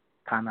UK,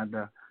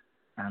 Canada,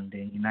 and the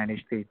United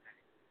States.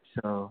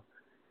 So,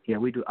 yeah,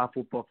 we do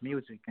Afro pop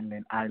music, and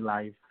then I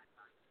live.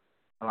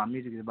 Our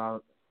music is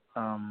about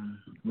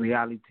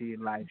reality,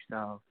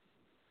 lifestyle,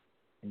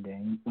 and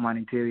then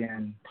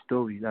humanitarian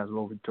stories. That's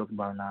what we talk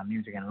about in our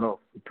music, and love.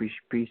 We preach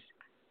peace,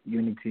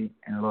 unity,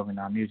 and love in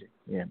our music.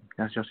 Yeah,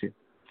 that's just it.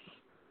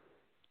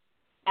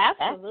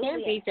 Absolutely. That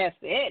can't be just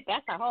it.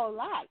 That's a whole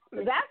lot.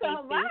 That's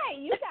all right.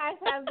 You guys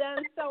have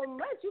done so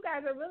much. You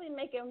guys are really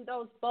making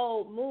those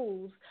bold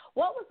moves.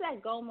 What was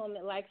that go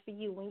moment like for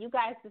you when you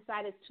guys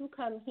decided to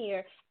come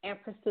here and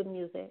pursue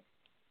music?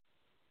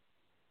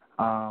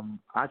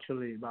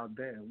 Actually, about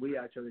that, we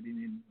actually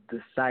didn't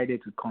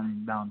decided to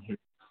come down here.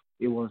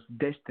 It was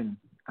destiny.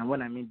 And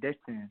when I mean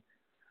destiny,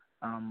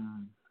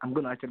 I'm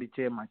going to actually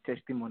share my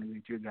testimony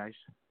with you guys.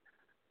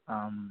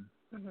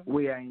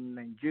 We are in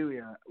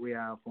Nigeria. We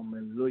are from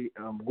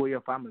a Goya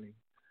family.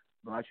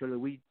 But actually,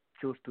 we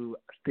chose to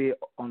stay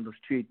on the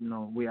street. You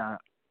know, we are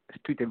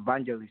street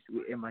evangelists.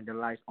 We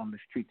evangelize on the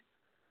street.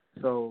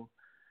 So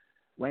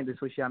when the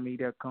social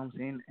media comes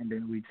in, and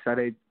then we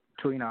started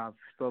throwing our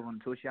stuff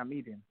on social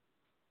media,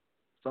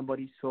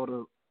 somebody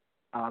saw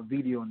our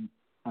video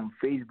on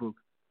Facebook.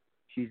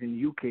 She's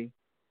in UK,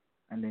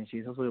 and then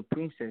she's also a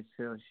princess.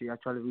 So she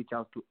actually reached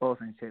out to us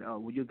and said,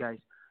 would you guys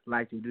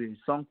like to do a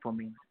song for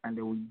me? And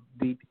then we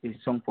did a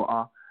song for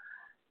her.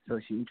 So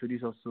she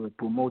introduced us to a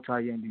promoter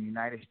here in the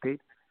United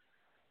States.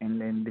 And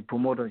then the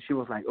promoter, she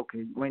was like,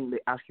 okay, when they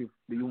ask you,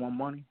 do you want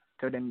money?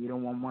 Tell them you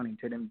don't want money.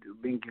 Tell them to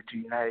bring you to the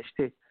United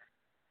States.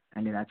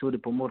 And then I told the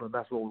promoter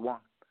that's what we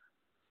want.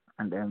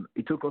 And then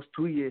it took us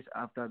 2 years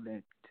after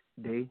that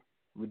day.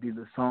 We did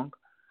the song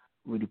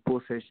with the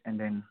process, and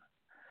then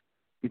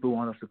people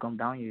want us to come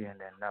down here, and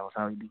then that was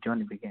how the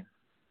journey began.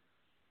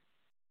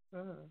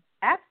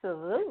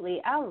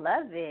 Absolutely. I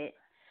love it.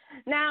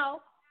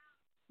 Now,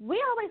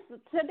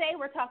 today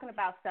we're talking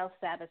about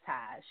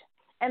self-sabotage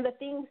and the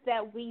things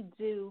that we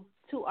do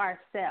to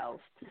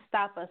ourselves to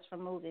stop us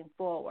from moving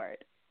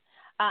forward.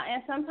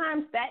 And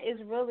sometimes that is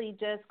really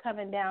just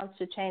coming down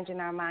to changing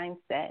our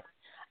mindset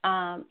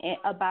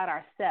about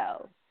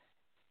ourselves.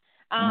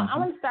 I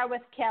want to start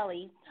with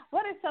Kelli.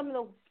 What are some of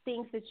the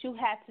things that you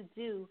had to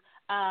do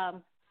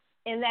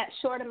in that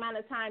short amount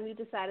of time you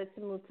decided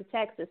to move to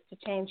Texas to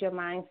change your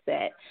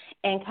mindset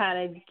and kind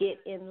of get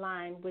in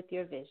line with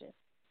your vision?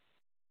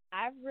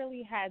 I've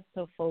really had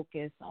to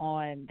focus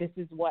on this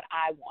is what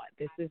I want.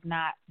 This is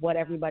not what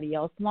everybody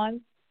else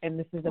wants, and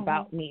this is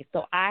about me.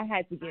 So I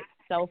had to get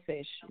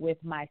selfish with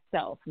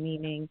myself,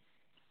 meaning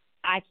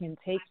I can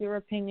take your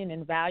opinion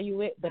and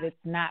value it, but it's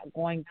not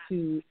going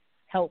to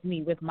help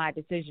me with my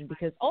decision,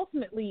 because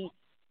ultimately,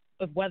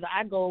 whether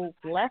I go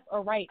left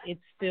or right, it's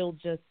still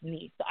just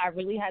me. So I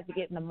really had to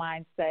get in the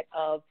mindset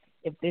of,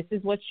 if this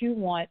is what you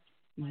want,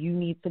 you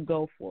need to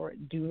go for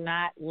it. Do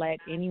not let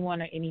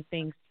anyone or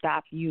anything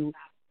stop you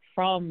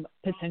from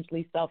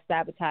potentially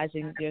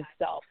self-sabotaging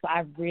yourself. So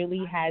I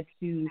really had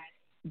to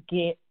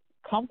get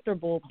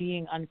comfortable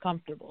being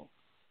uncomfortable.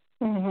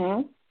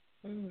 And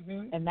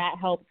that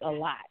helps a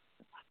lot.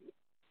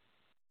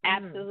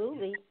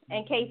 Absolutely.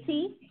 And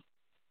KT?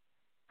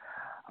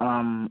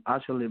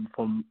 Actually,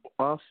 for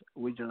us,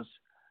 we just,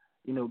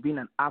 being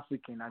an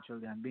African,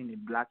 actually, and being a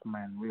black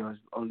man, we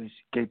always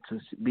get to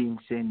being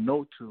saying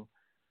no to.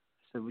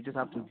 So we just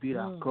have to build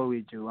our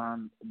courage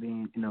around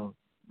being,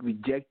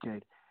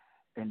 rejected,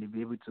 and to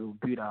be able to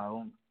build our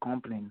own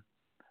complaint.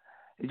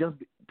 It just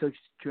takes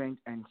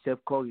strength and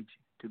self-courage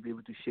to be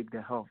able to shake the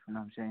off, you know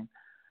what I'm saying?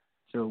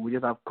 So we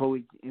just have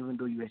courage, even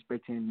though you're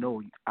expecting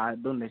no. I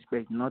don't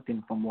expect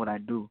nothing from what I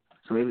do.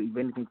 So if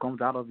anything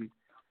comes out of it,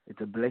 it's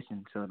a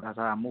blessing. So that's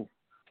how I move.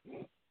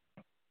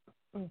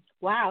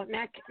 Wow.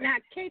 Now,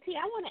 KT,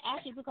 I want to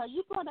ask you, because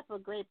you brought up a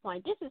great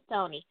point. This is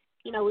Toni.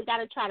 We got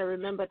to try to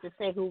remember to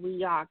say who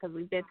we are, because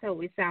we've been told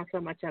we sound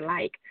so much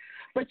alike.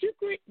 But you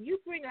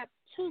bring up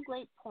two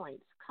great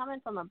points, coming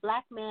from a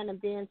black man and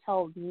being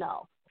told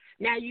no.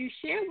 Now, you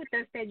shared with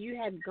us that you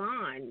had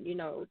gone,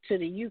 to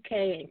the UK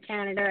and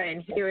Canada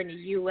and here in the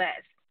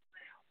U.S.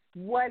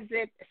 Was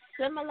it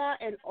similar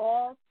in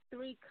all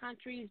three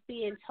countries,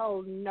 being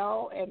told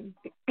no, and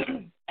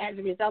as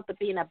a result of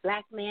being a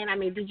black man? I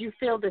mean, did you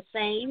feel the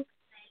same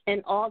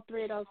in all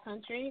three of those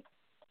countries?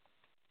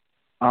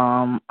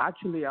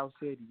 Actually, I'll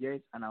say yes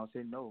and I'll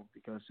say no,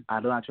 because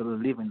I don't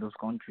actually live in those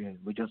countries.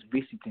 We're just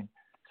visiting,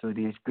 so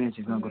the experience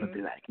is not going to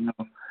be like,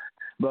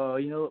 But,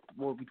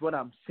 with what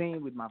I'm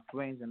saying with my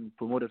friends and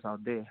promoters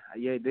out there,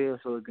 yeah, they're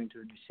also going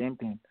to do the same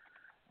thing.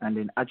 And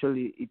then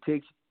actually it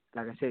takes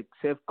like I said,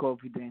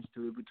 self-confidence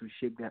to be able to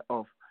shake that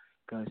off.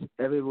 Because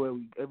everywhere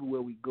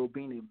we go,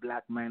 being a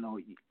black man or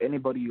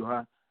anybody you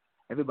are,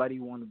 everybody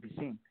want to be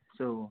seen.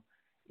 So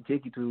it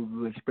takes you to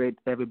respect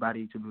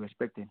everybody to be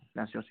respected.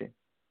 That's just it.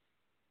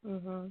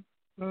 Mhm.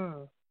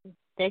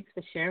 Thanks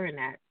for sharing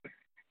that.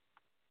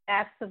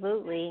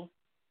 Absolutely.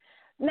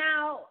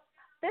 Now,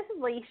 this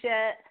is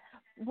Lissha.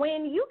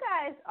 When you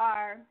guys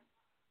are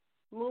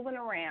moving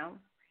around,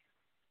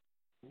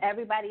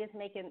 everybody is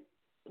making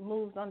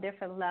moves on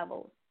different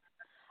levels.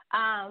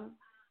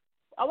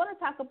 I want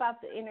to talk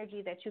about the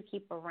energy that you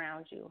keep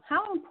around you.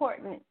 How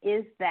important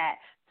is that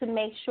to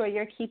make sure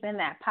you're keeping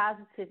that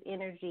positive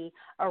energy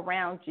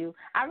around you?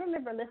 I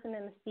remember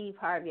listening to Steve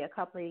Harvey a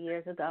couple of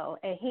years ago,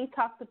 and he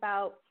talked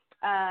about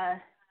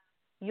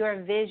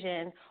your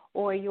vision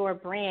or your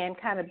brand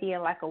kind of being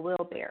like a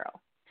wheelbarrow,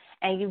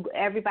 and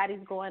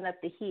everybody's going up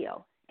the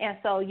hill. And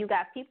so you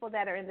got people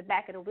that are in the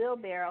back of the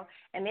wheelbarrow,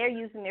 and they're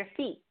using their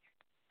feet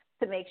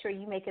to make sure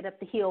you make it up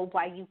the hill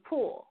while you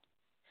pull.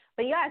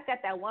 But you guys got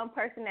that one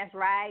person that's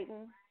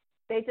riding.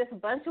 They just a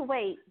bunch of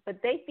weight,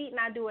 but they feet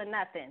not doing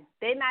nothing.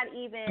 They're not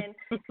even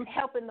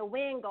helping the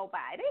wind go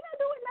by. They're not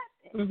doing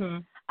nothing.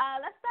 Mhm.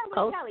 Let's start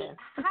with Kelli.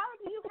 How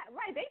do you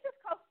they just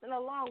coasting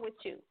along with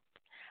you.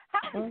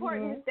 How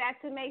important is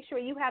that to make sure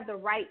you have the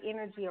right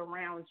energy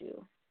around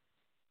you?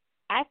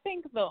 I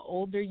think the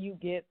older you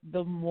get,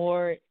 the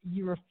more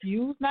you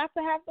refuse not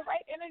to have the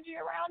right energy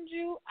around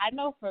you. I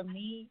know for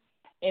me,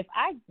 if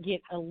I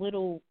get a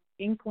little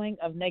inkling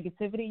of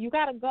negativity, you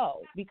got to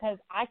go, because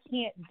I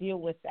can't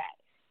deal with that.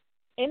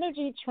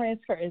 Energy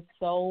transfer is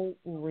so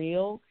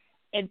real,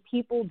 and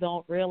people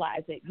don't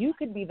realize it. You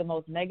could be the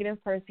most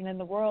negative person in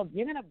the world.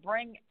 You're going to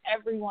bring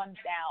everyone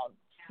down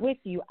with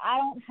you. I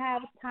don't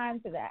have time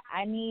for that.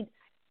 I need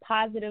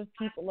positive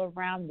people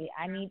around me.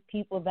 I need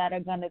people that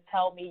are going to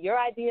tell me, your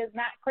idea is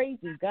not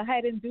crazy. Go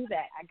ahead and do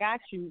that. I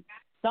got you.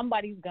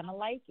 Somebody's going to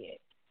like it.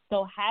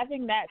 So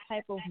having that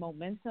type of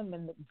momentum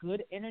and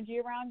good energy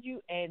around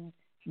you, and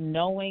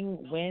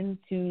knowing when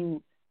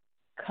to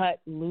cut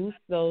loose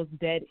those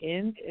dead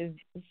ends is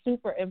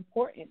super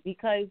important,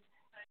 because,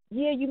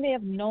 yeah, you may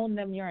have known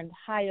them your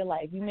entire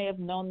life. You may have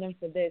known them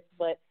for this,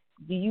 but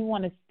do you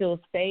want to still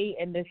stay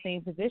in the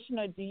same position,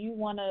 or do you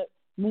want to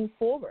move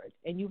forward?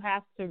 And you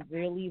have to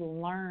really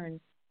learn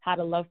how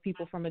to love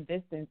people from a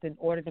distance in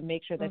order to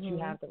make sure that you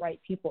have the right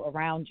people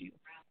around you.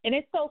 And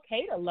it's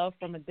okay to love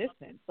from a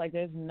distance. Like,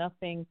 there's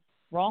nothing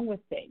wrong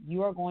with it.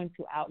 You are going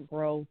to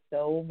outgrow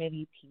so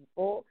many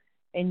people,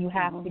 and you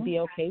have to be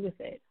okay with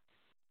it.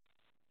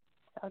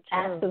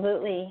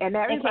 Absolutely. And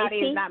everybody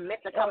is not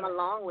meant to come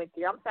along with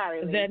you. I'm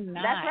sorry, Lee. They're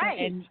not. That's right.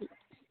 And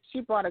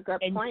she brought a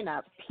good point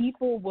up.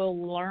 People will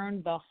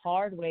learn the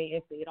hard way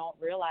if they don't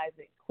realize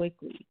it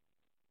quickly.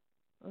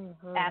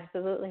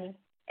 Absolutely.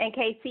 And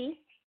KT?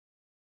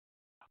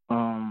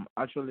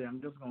 Actually,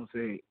 I'm just going to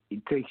say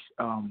it takes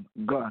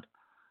God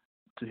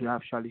to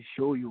actually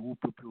show you who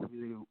people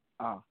really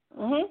are.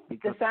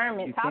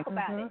 Discernment. Talk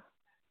about it.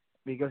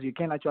 Because you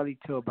can actually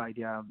tell by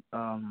their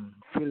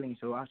feelings,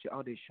 or actually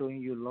how they're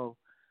showing you love,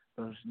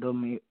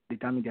 don't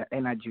determine their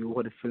energy or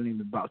what they're feeling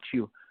about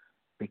you.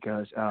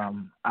 Because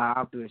I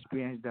have to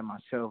experience them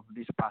myself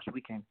this past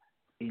weekend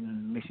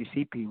in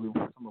Mississippi with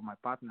some of my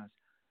partners.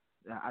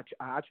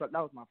 Actually,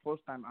 that was my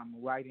first time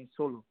I'm riding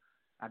solo.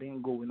 I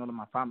didn't go with none of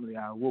my family.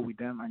 I rode with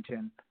them, and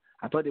then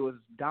I thought they was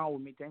down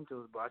with me 10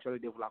 toes, but actually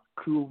they would have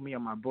killed me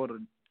and my brother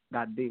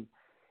that day,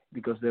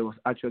 because they was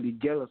actually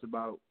jealous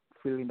about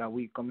feeling that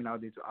we coming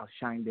out there to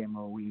outshine them,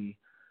 or we,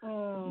 you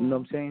know what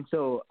I'm saying?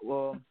 So,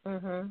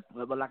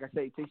 but like I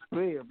said, it takes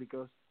prayer,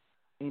 because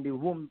in the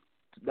room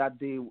that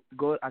day,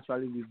 God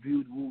actually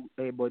revealed who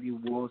everybody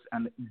was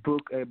and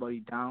broke everybody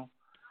down.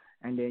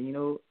 And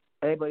then,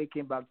 everybody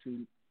came back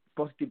to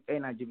positive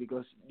energy,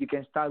 because you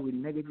can start with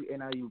negative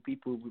energy with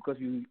people because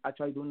you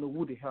actually don't know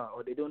who they are,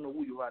 or they don't know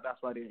who you are. That's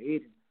why they're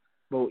hating.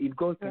 But if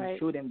God can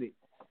show them the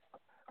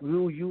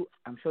real you,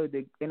 I'm sure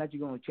the energy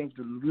going to change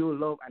to real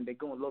love, and they're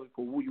going to love you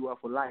for who you are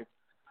for life.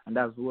 And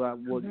that's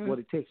what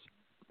it takes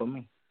for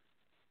me.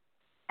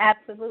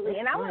 Absolutely.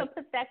 And I want to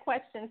put that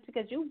question,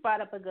 because you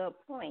brought up a good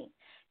point.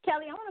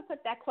 Kelli, I want to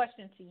put that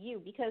question to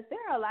you, because there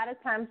are a lot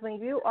of times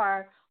when you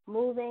are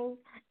moving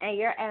and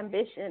your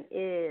ambition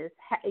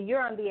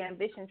you're on the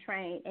ambition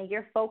train, and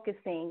you're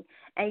focusing,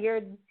 and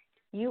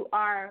you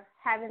are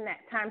having that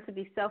time to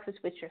be selfish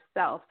with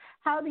yourself.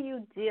 How do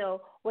you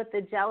deal with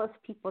the jealous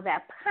people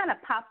that kind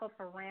of pop up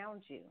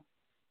around you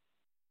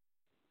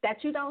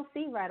that you don't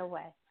see right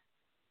away?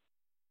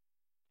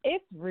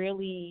 It's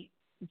really,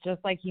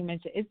 just like you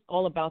mentioned, it's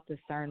all about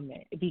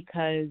discernment,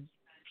 because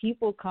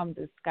people come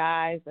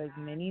disguised as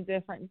many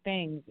different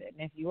things. And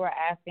if you are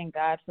asking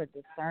God for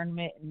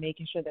discernment and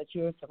making sure that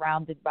you're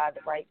surrounded by the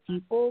right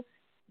people,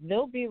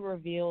 they'll be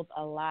revealed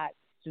a lot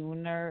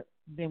sooner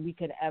than we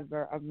could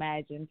ever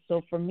imagine.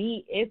 So for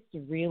me, it's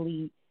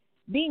really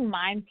being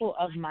mindful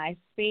of my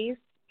space,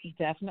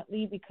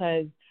 definitely,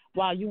 because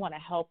while you want to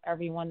help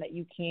everyone that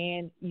you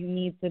can, you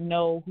need to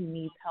know who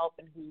needs help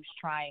and who's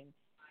trying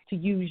to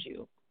use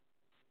you.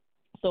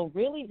 So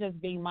really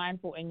just being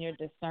mindful in your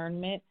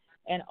discernment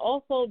and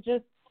also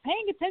just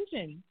paying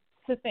attention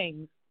to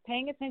things,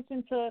 paying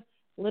attention to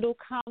little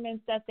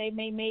comments that they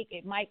may make.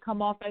 It might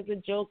come off as a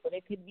joke, but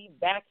it could be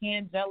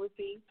backhand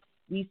jealousy.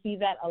 We see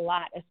that a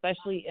lot,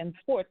 especially in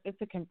sports.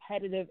 It's a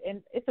competitive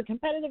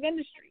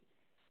industry.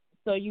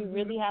 So you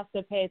really have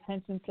to pay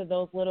attention to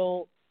those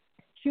little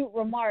cute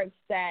remarks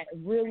that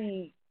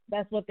really,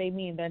 that's what they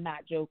mean. They're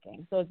not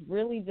joking. So it's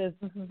really just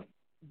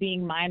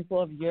being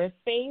mindful of your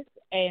space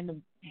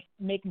and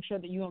making sure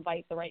that you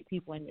invite the right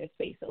people in your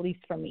space, at least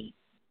for me.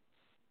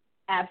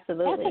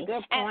 Absolutely. That's a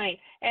good point.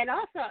 And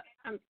also,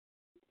 I'm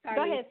sorry,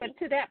 go ahead, but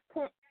to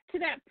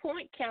that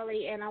point,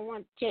 Kelly, and I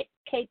want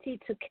KT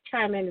to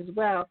chime in as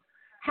well.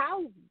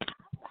 How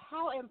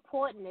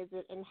important is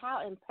it, and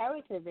how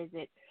imperative is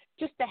it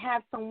just to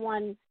have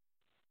someone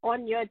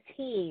on your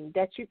team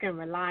that you can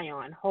rely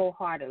on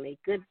wholeheartedly,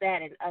 good,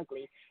 bad, and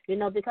ugly?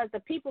 Because the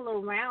people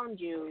around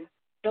you,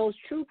 those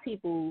true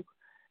people,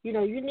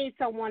 you need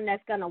someone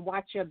that's going to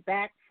watch your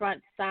back,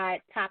 front,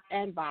 side, top,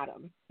 and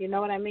bottom. You know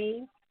what I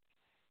mean?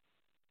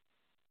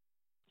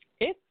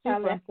 It's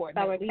super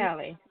important.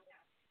 Kelly.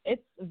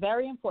 It's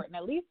very important,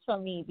 at least for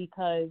me,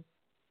 because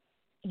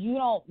you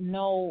don't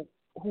know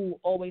who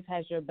always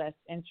has your best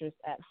interest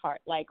at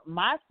heart. Like,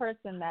 my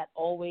person that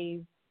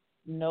always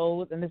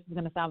knows, and this is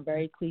going to sound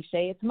very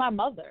cliche, it's my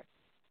mother.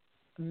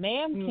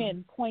 Ma'am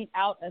can point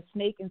out a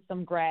snake in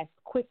some grass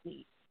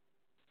quickly,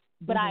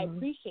 but I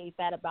appreciate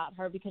that about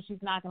her because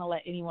she's not going to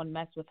let anyone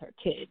mess with her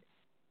kid.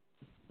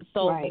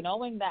 So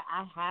knowing that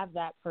I have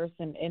that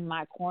person in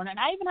my corner, and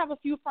I even have a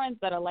few friends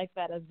that are like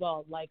that as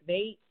well. Like,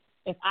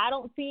 if I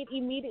don't see it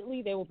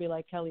immediately, they will be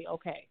like, Kelly,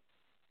 okay,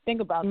 think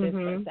about this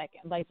for a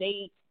second. Like,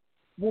 they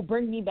will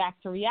bring me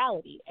back to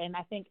reality. And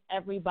I think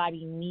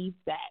everybody needs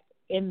that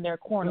in their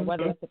corner,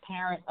 whether it's a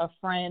parent, a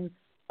friend,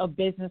 a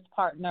business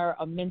partner,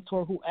 a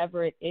mentor,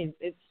 whoever it is.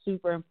 It's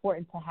super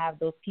important to have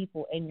those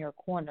people in your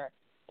corner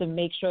to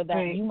make sure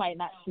that you might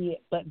not see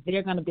it, but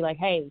they're going to be like,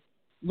 hey,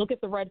 look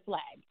at the red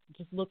flag.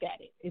 Just look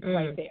at it. It's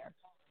right there.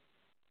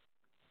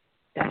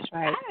 That's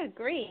right. I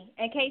agree.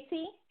 And KT?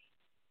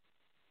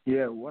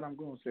 Yeah, what I'm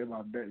going to say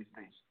about that is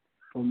this.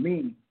 For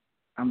me,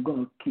 I'm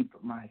going to keep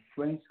my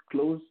friends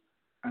close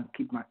and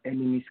keep my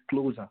enemies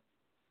closer.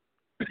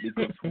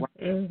 Because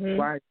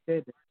why I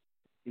said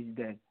that is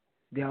that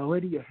they are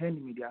already your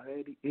enemy. They are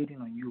already hating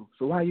on you.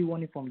 So why are you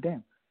wanting from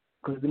them?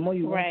 Because the more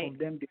you want from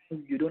them,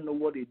 you don't know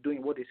what they're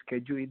doing, what their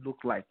schedule look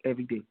like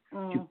every day.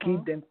 You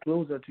keep them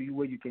closer to you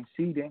where you can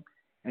see them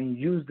and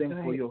use them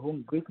for your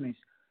own greatness.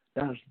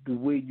 That's the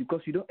way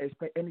because you don't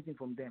expect anything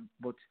from them,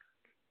 but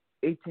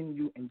hating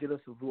you and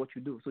jealous of what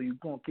you do. So you're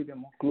going to keep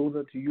them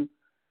closer to you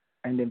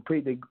and then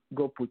pray that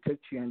God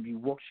protect you and be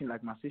watching,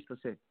 like my sister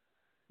said.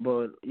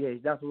 But, yeah,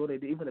 that's what they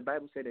do. Even the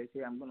Bible said, they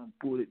say, I'm going to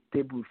put a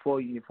table before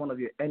you in front of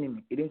your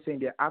enemy. It didn't say in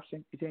their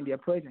absence. It said in their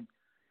presence.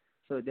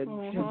 So they're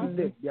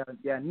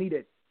they are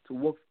needed to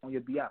work on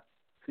your behalf.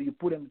 So you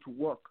put them to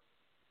work.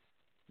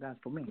 That's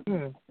for me.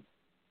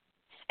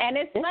 And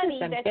it's funny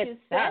that you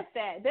said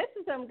that. This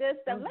is some good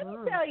stuff. Let me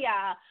tell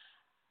y'all,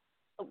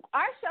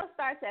 our show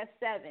starts at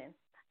 7.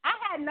 I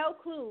had no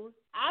clue.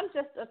 I'm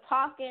just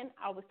talking.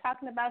 I was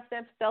talking about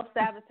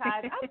self-sabotage.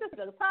 I was just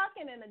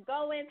talking and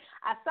going.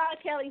 I saw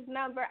Kelly's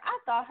number. I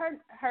thought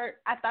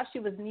I thought she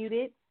was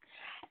muted.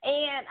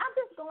 And I'm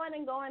just going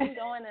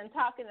and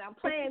talking, and I'm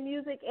playing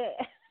music.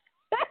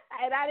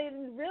 And I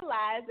didn't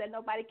realize that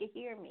nobody could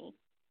hear me.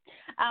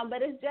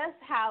 But it's just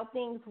how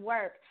things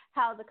work,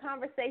 how the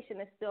conversation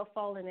is still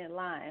falling in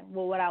line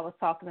with what I was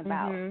talking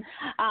about,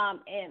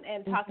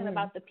 and talking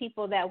about the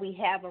people that we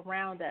have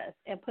around us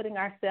and putting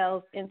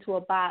ourselves into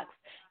a box.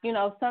 You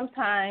know,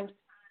 sometimes,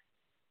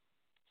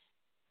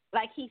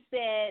 like he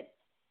said,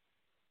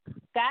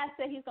 God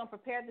said he's going to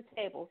prepare the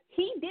table.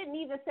 He didn't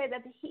even say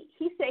that.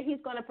 He said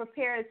he's going to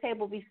prepare a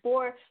table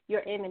before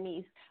your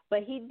enemies,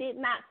 but he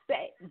didn't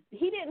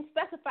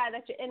specify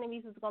that your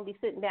enemies is going to be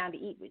sitting down to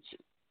eat with you.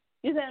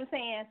 You see what I'm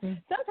saying?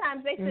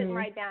 Sometimes they sitting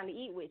right down to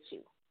eat with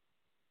you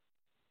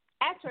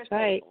at your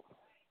table.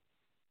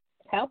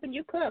 Helping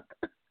you cook.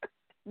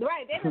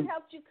 Right, they done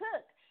helped you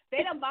cook.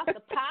 They done bought the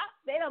pop.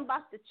 They done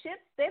bought the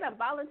chips. They done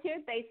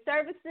volunteered their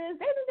services.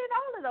 They done did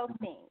all of those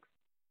things.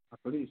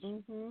 Please.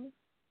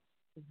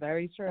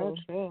 Very true.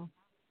 So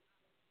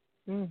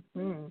true.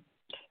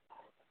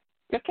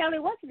 So, Kelly,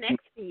 what's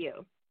next for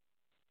you?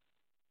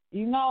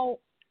 You know,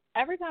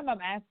 every time I'm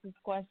asked this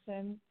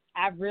question,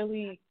 I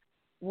really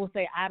will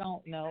say I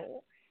don't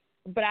know.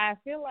 But I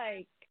feel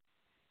like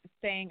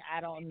saying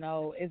I don't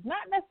know is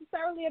not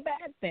necessarily a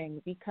bad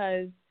thing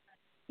because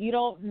you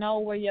don't know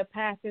where your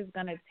path is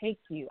going to take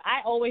you.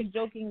 I always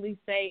jokingly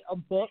say a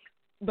book,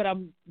 but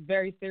I'm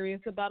very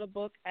serious about a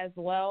book as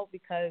well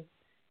because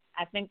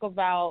I think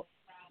about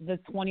the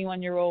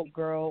 21-year-old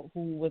girl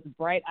who was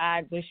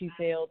bright-eyed,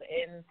 bushy-tailed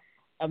in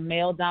a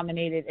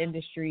male-dominated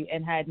industry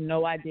and had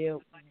no idea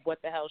what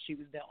the hell she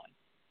was doing.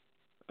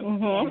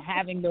 And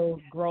having those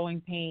growing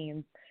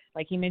pains.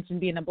 Like he mentioned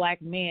being a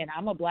black man.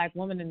 I'm a black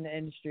woman in the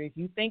industry. If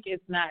you think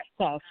it's not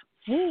tough,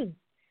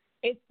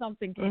 it's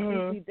something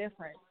completely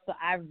different. So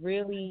I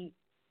really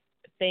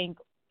think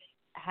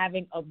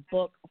having a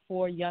book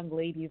for young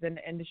ladies in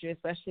the industry,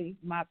 especially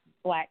my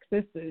Black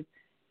sisters,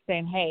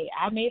 saying, hey,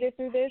 I made it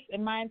through this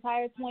in my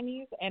entire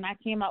 20s, and I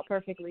came out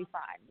perfectly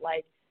fine.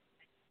 Like,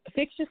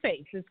 fix your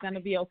face. It's going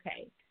to be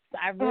okay. So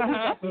I really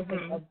definitely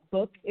think a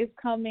book is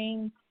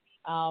coming.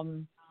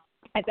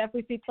 I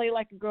definitely see Play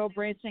Like a Girl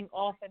branching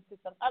off into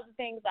some other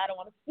things I don't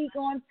want to speak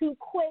on too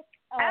quick.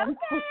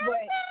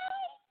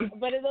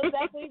 But it'll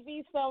definitely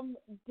be some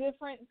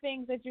different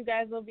things that you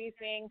guys will be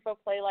seeing for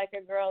Play Like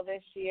a Girl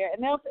this year.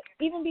 And there'll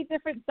even be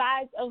different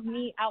sides of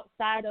me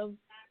outside of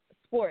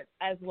sports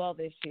as well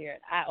this year.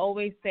 I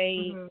always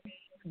say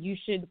you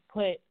should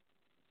put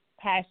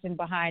passion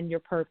behind your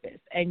purpose,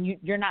 and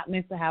you're not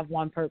meant to have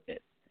one purpose.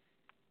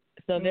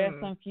 So there's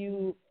some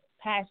few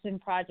passion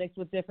projects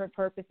with different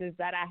purposes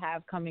that I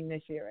have coming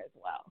this year as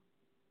well.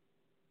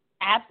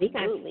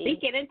 Absolutely.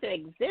 Speak it into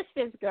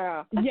existence,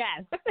 girl.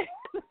 Yes.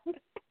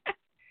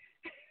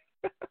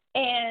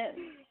 And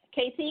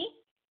KT,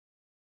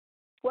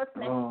 what's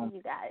next for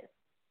you guys?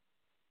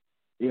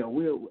 Yeah,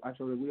 we're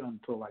on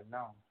tour right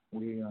now.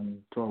 We're on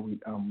tour with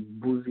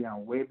Boozy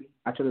and Webby.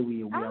 Actually,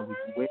 we are with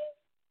Webby.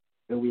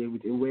 We're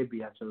with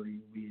Webby. Actually,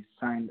 we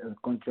signed a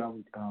contract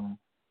with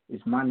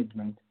his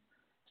management,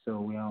 so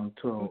we're on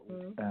tour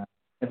with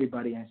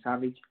everybody and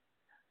Savage.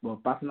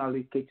 But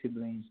personally, KT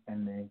Blingz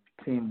and the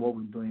team, what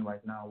we're doing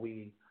right now,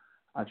 we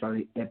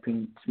actually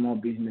helping small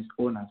business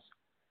owners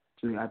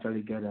to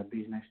actually get a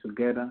business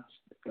together,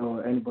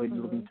 or anybody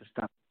looking to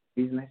start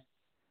a business.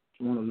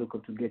 You want to look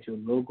up to get your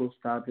logo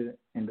started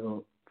and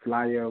the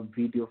flyer,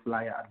 video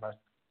flyer,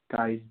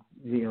 advertise,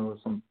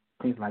 some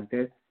things like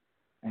that,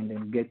 and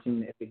then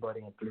getting everybody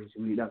in place.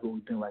 That's what we're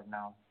doing right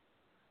now.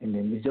 And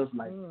then it's just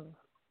like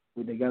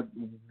we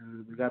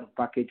got a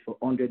package for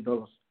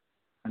 $100,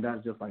 and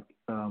that's just like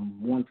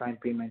one-time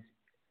payment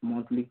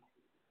monthly,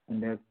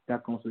 and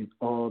that comes with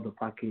all the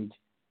package.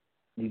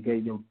 You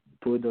get your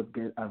product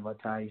get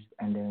advertised,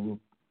 and then we'll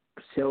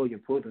sell your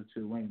product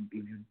to if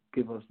you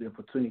give us the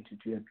opportunity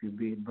to help you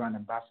be a brand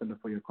ambassador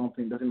for your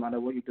company. It doesn't matter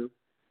what you do.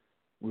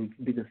 We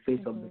be the face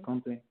of the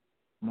company.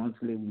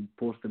 Monthly, we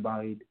post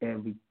about it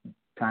every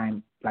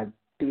time, like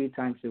 3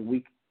 times a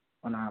week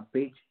on our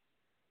page,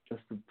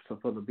 just to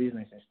support the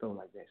business and stuff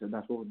like that. So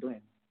that's what we're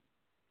doing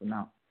for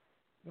now.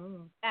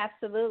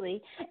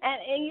 Absolutely.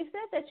 And you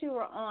said that you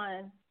were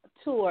on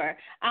tour.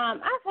 I've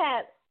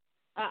had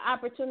an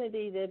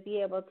opportunity to be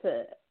able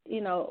to,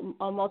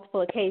 on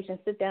multiple occasions,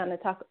 sit down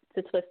and talk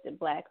to Twisted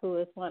Black, who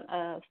is one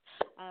of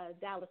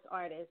Dallas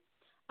artists,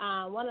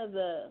 one of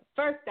the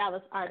first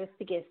Dallas artists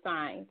to get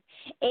signed.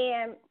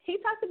 And he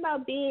talked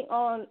about being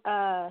on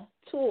a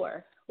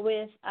tour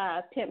with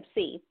Pimp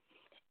C.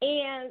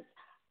 And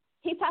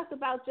he talked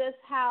about just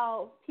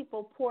how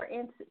people poured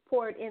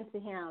into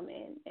him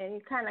and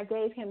you kind of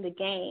gave him the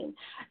game.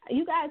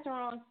 You guys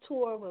are on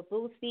tour with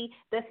Boosie.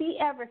 Does he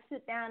ever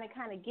sit down and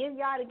kind of give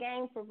y'all the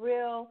game for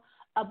real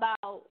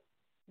about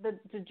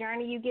the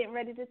journey you getting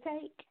ready to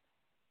take?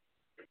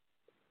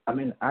 I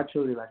mean,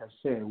 actually, like I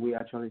said, we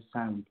actually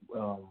signed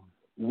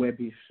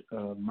Webby's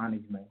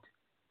management.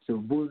 So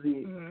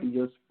Boosie, he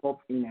just pop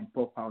in and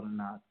pop out on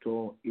our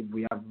tour if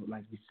we have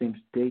like the same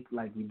state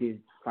like we did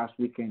last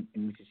weekend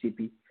in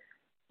Mississippi.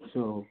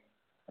 So,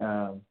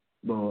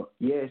 but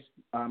yes,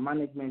 our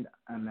management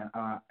and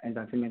our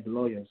entertainment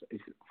lawyers is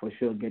for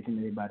sure getting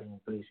everybody in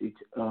place.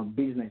 It's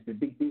business, the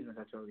big business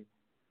actually.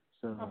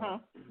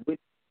 So we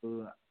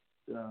do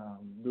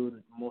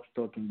the most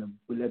talking.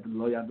 We let the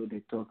lawyer do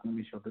the talking,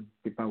 make sure the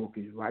paperwork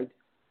is right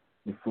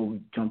before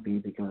we jump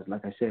in. Because,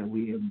 like I said,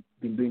 we have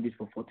been doing this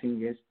for 14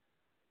 years,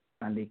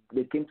 and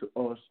they came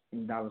to us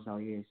in Dallas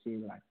out here,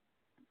 see like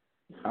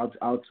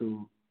how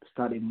to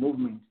start a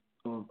movement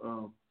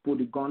of put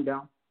the gun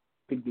down,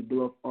 pick the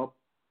glove up,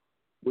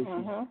 which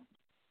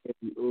is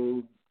the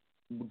old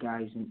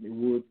guys in the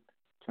wood,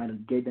 trying to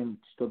get them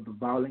to stop the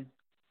violence.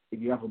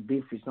 If you have a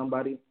beef with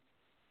somebody,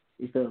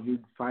 instead of you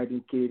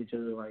fighting, killing each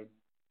other, like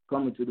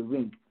coming to the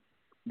ring,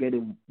 get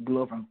a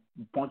glove and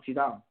punch it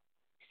out.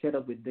 Set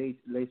up a date,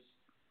 let's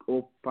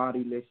go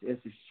party, let's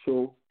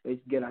show, let's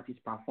get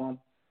artists perform,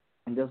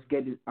 and just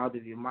get it out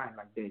of your mind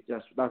like that.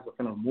 That's the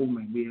kind of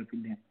movement we're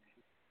helping them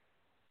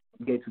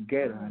get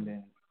together, and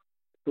then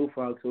so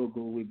far so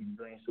good. We've been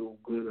doing so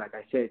good. Like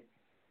I said,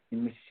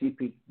 in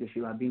Mississippi, there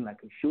should have been like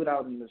a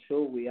shootout in the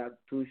show. We had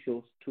 2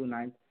 shows, 2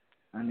 nights,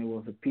 and it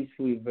was a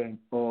peaceful event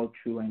all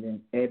through. And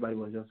then everybody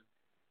was just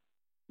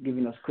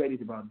giving us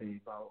credit about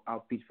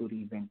how peaceful the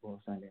event was.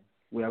 And then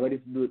we are ready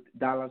to do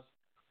Dallas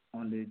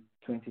on the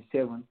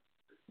 27th.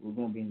 We're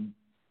going to be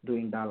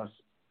doing Dallas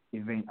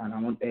event, and I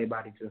want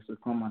everybody just to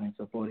come on and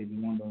support it. You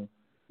want to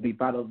be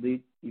part of the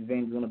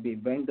event, you want to be a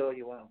vendor,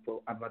 you want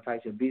to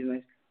advertise your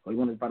business, or you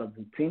want to be part of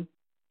the team,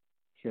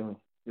 sure,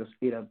 just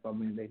hit up. I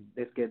mean,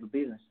 let's get the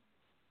business.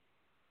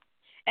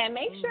 And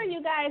make sure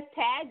you guys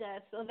tag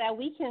us so that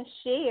we can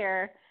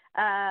share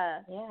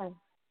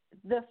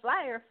the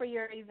flyer for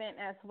your event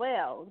as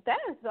well. That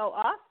is so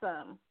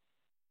awesome.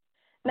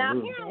 Now,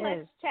 here on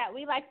Let's Chat,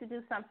 we like to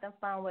do something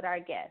fun with our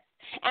guests.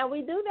 And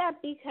we do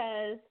that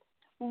because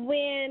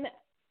when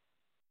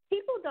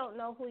people don't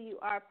know who you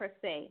are per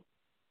se,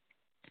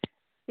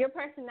 your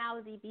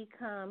personality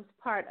becomes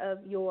part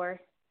of your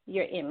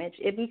image.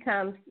 It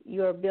becomes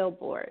your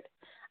billboard.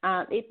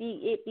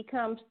 It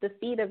becomes the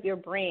feet of your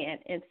brand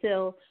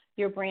until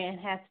your brand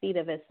has feet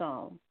of its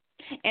own.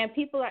 And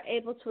people are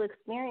able to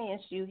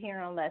experience you here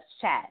on Let's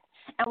Chat.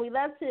 And we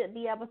love to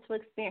be able to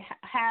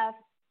have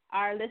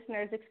our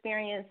listeners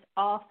experience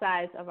all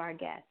sides of our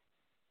guests.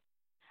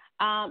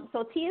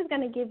 So T is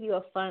going to give you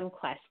a fun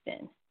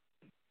question.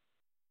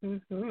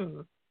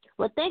 Mm-hmm.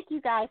 Well, thank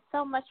you guys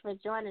so much for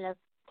joining us,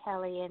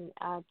 Kelli and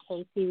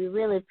KT. We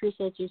really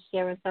appreciate you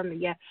sharing some of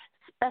your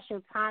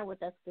special time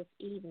with us this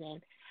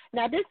evening.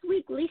 Now, this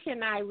week, Lissha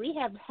and I, we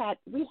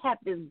have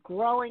this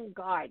growing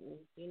garden,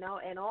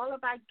 and all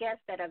of our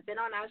guests that have been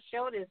on our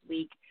show this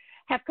week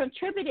have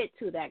contributed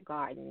to that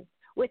garden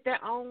with their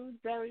own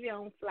very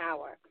own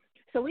flower.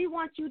 So we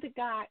want you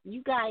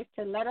guys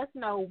to let us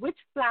know which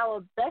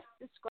flower best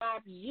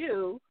describes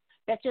you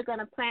that you're going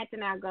to plant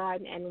in our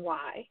garden and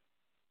why.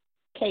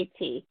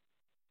 KT.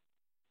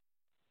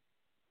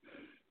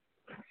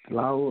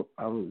 Flower,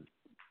 I'll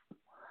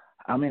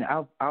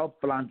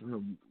plant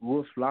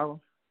rose flower.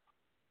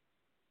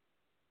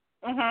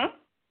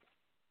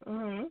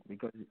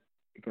 Because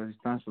it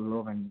stands for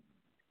love and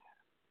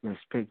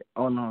respect.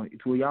 Oh no,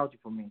 it's royalty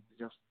for me. It's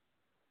just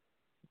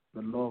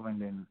the love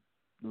and then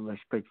the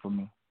respect for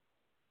me.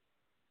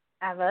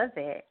 I love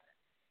it.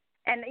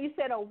 And you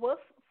said a wolf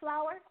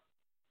flower?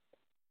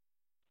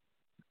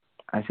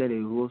 I said a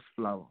rose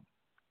flower.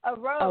 A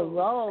rose. A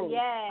rose.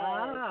 Yes.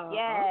 Oh,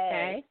 yes.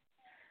 Okay.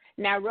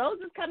 Now,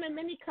 roses come in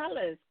many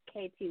colors,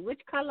 KT.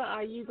 Which color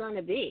are you going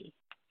to be?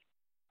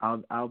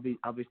 I'll be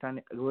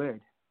standing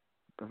red.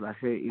 Because I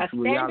say it's a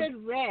reality.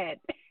 Standard red.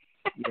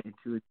 Yeah,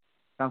 it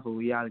stands for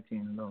reality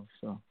and love.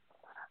 So,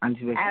 and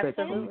to respect.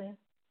 Absolutely.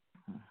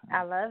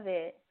 I love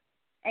it.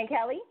 And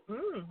Kelli?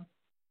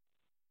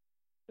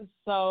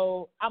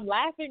 So I'm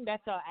laughing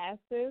that y'all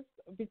asked this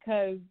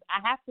because I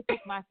have to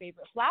pick my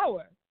favorite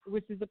flower,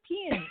 which is a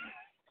peony.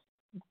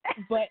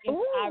 But it's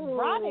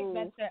ironic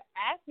that you're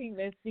asking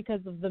this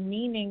because of the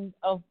meaning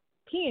of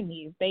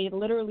peonies. They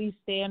literally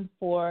stand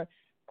for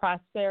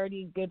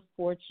prosperity, good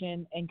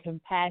fortune, and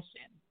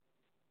compassion.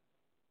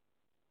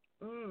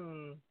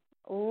 Ooh,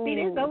 see,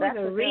 there's always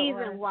a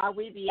reason why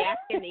we be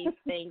asking these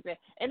things.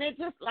 And it's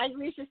just like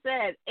Lissha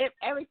said,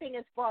 everything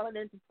is falling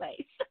into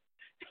place.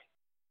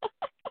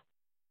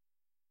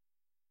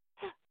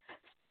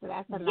 So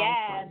that's a nice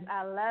one.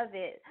 I love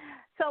it.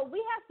 So we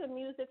have some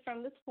music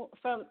from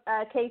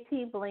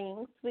KT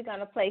Blingz. We're going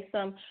to play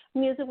some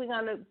music. We're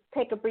going to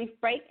take a brief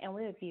break, and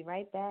we'll be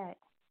right back.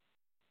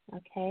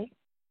 Okay.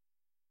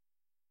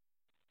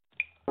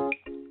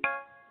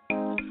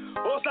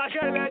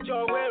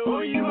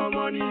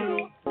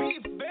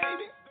 Beef,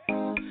 baby.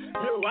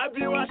 Yo, I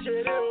be watching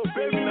it,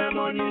 baby, my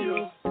money,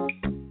 yo.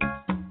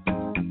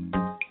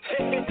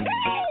 Hey,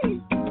 hey.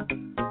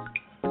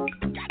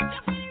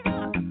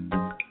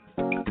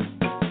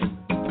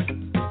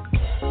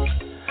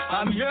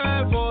 I'm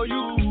here for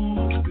you.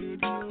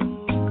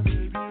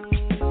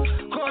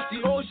 Cross the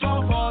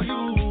ocean for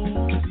you.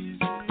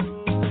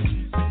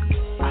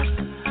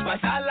 My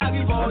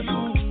salary for you.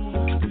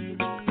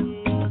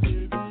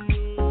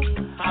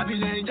 I be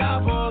ninja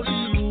for you.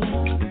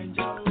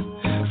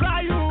 Fly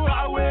you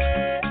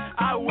away,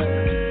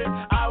 away,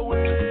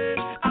 away,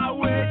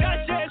 away.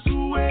 Just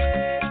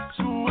away,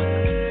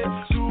 away,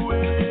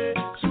 away,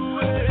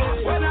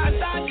 away. When I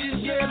start this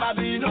game, I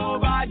be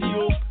nobody,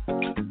 oh.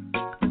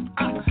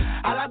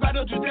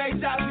 To take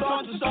that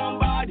turn to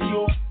somebody,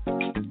 oh.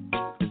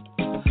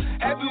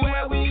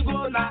 Everywhere we go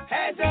now,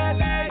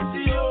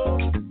 excellency, oh.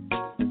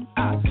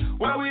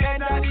 When we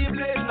enter the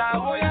place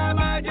now, oh yeah,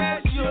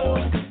 majesty, oh.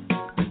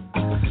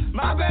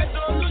 My best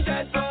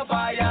solution so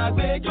fire,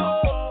 bejo.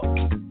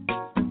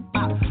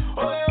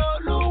 Oh,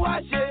 you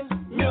watch it,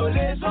 me o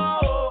le so,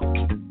 oh.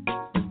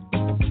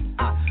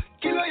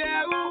 Kilo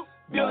yeru,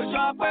 mi o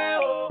shopé,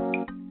 oh.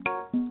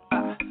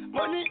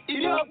 Money,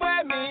 if you pay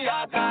me,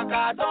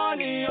 akaka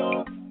Toni,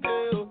 oh.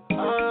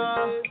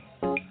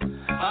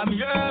 I'm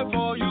here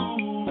for you.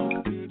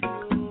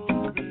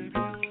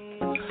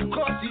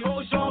 Cross the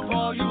ocean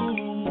for you.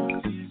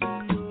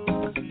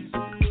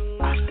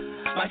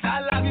 My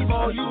salary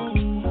for you.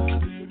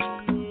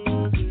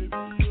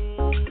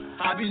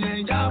 I be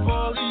ninja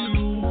for you.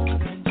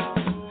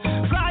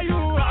 Fly you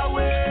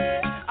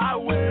away,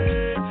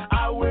 away,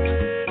 away,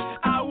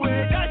 away.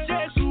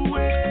 Just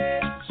away,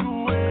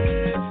 away,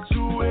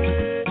 away,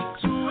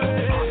 away.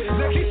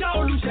 The kids are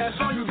all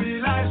so you be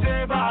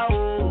lifesaver.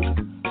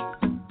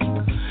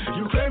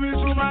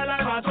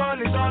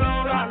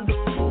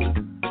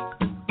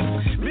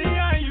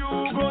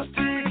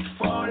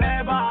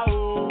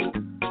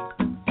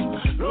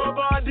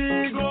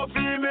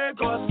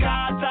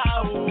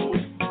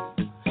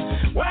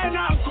 When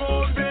I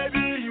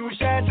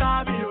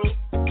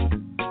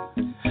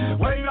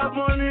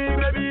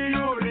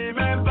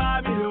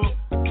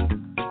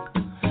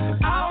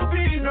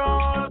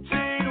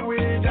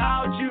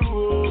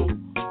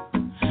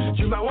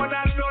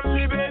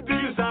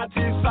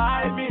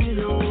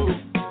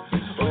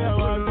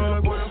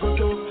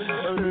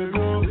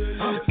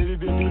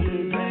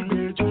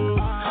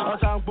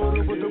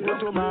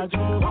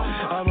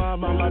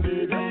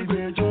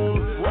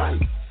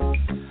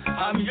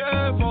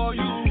for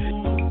you.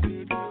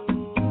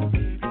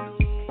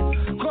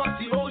 Cross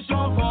the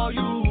ocean for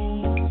you.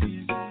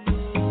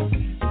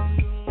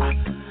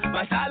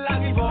 My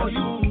salary for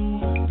you.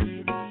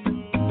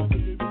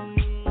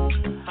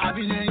 I've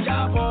been in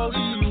job for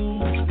you.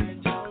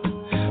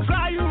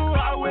 Fly you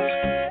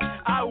away,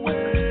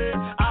 away,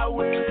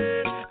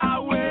 away,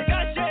 away.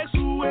 Just say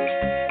suwe,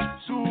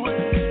 suwe,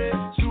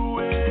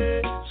 suwe,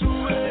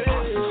 suwe.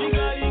 You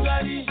got it,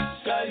 got it,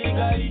 got it,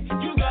 got it.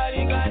 You got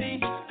it, got it,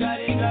 got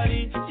it, got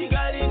it. You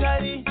got it,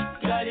 got it,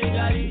 got it,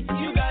 got it.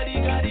 You got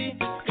it, got it,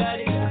 got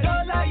it.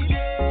 Dollar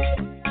ide,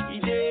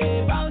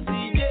 bounce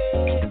ide,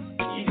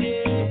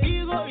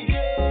 ego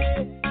ide,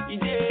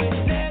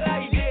 naira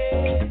ide.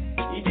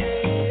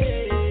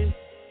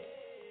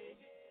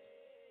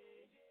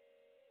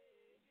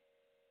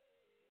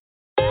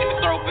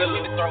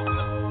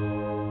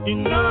 You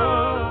know,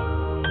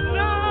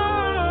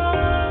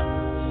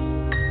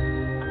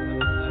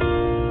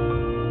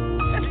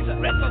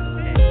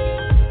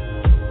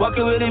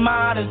 walking with the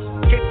models,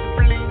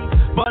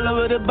 ballin'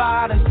 with the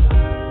bodies.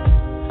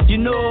 You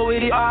know we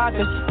the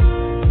artists,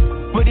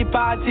 with the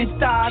party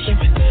starters.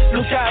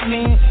 Look at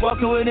me,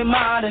 walking with the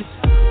models.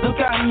 Look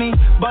at me,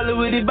 ballin'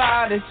 with the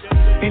bodies.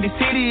 In the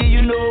city,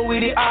 you know we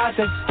the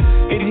artists.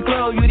 In the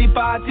club, you the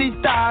party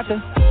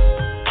starters.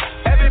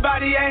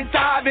 Everybody ain't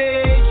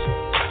savage.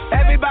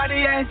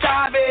 Everybody ain't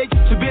savage.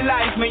 To be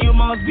like me, you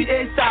must be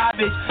a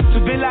savage. To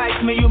be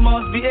like me, you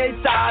must be a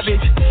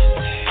savage.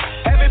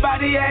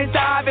 Everybody ain't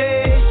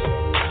savage.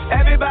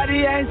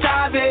 Everybody ain't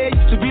savage.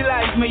 To be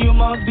like me, you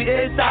must be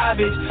a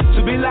savage.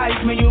 To be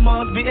like me, you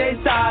must be a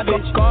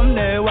savage. Come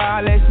there,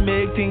 while let's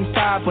make things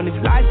happen.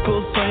 If life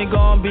goes on, you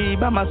gon' be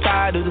by my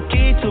side. The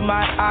key to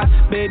my heart,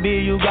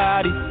 baby, you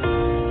got it.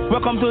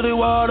 Welcome to the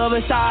world of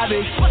a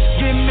savage.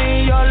 Give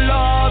me your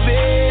love,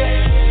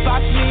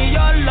 pass me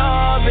your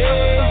love,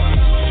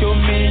 show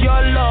me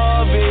your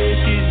love,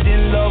 she's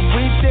in love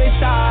with a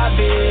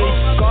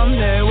savage. Come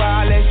there,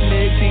 while let's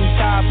make things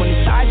happen.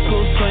 If life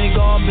goes on, you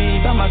gon'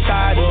 be by my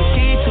side. The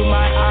key to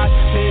my heart,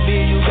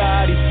 baby, you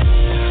got it.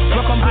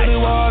 Welcome to the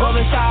world of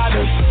a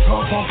savage.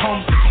 Pum pum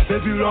pum,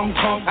 baby run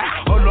come.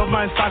 All of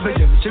my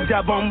savages, check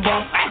their bum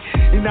bum.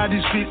 Inna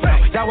the street,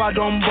 Jawa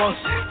don't bust.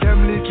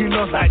 Them licking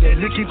us like they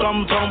licking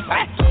tom tom.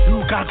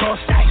 Look at us,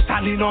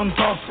 standing on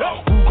top.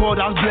 Who God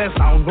has blessed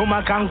now, no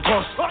man can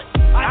cuss.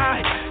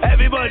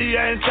 Everybody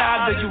ain't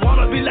savage. You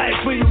wanna be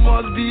like me, you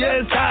must be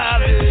a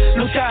savage.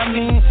 Look at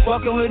me,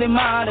 walking with the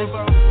models.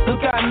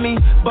 Look at me,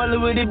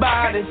 ballin' with the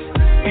bodies.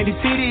 In the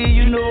city,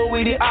 you know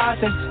we the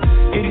artists.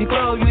 In the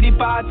club, you the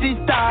party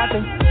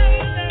starters.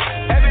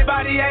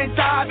 Everybody ain't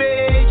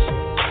savage.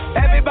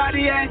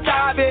 Everybody ain't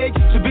savage.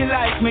 To be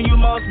like me, you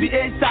must be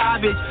a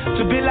savage.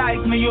 To be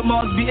like me, you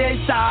must be a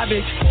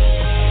savage.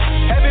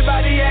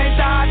 Everybody ain't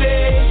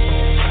savage.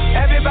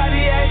 Everybody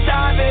ain't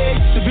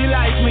savage. To be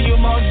like me, you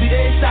must be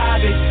a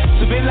savage.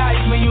 To be like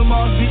me, you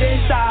must be a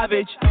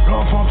savage.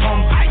 Run from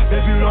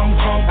baby run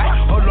come.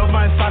 All of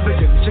my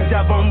savages, check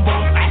their bum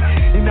bum.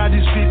 Inna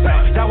the street,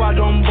 Jawa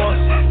don't bust.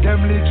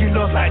 Them licking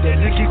us like they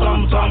licking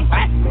tom tom.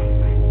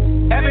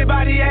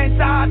 Everybody ain't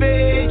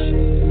savage.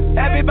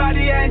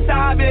 Everybody ain't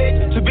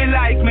savage. To be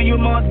like me, you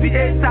must be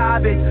a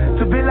savage.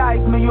 To be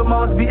like me, you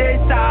must be a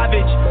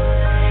savage.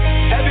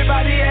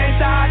 Everybody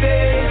ain't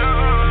savage.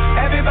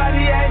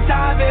 Everybody ain't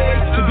savage.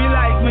 To be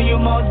like me, you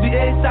must be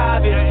a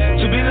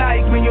savage. To be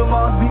like me, you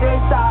must be a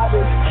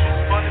savage.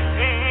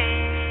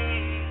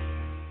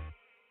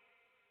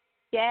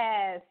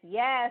 Yes,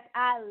 yes,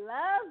 I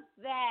love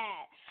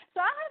that. So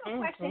I have a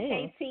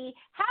question, KT.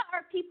 How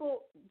are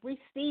people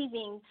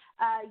receiving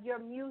your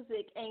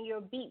music and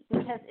your beat,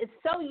 because it's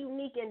so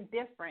unique and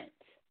different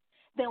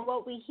than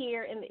what we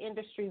hear in the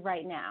industry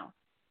right now?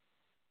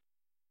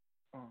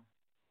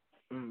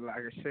 Like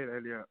I said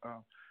earlier,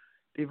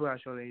 people are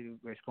actually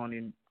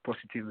responding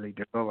positively.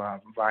 They love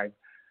our vibe.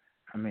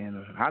 I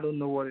mean, I don't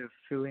know what they're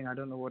feeling. I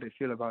don't know what they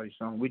feel about the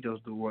song. We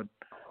just do what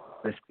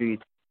the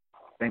spirit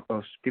thinks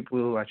us. People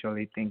who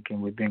actually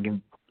thinking we're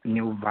bringing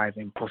new vibe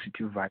and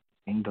positive vibe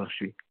in the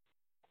industry.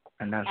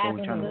 And that's what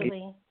we're trying to get.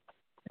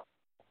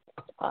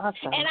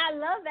 Awesome. And I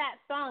love that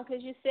song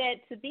because you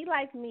said, to be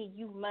like me,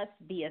 you must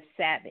be a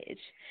savage.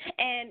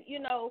 And, you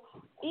know,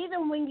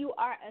 even when you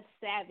are a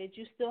savage,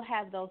 you still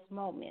have those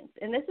moments.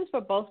 And this is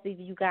for both of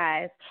you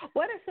guys.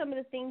 What are some of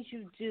the things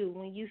you do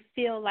when you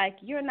feel like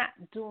you're not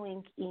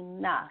doing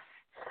enough?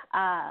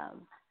 I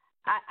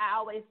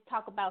always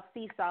talk about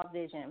seesaw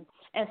vision.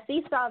 And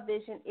seesaw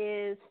vision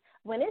is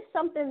when it's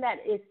something that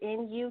is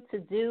in you to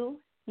do,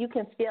 you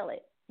can feel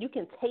it. You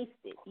can taste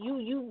it.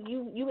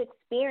 You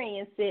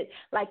experience it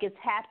like it's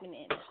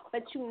happening,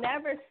 but you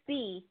never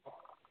see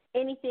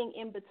anything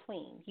in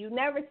between. You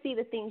never see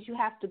the things you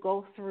have to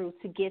go through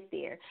to get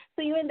there.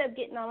 So you end up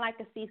getting on like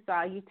a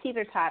seesaw. You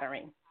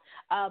teeter-tottering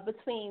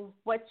between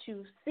what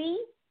you see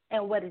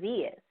and what it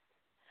is.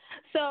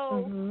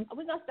 So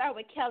we're going to start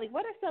with Kelli.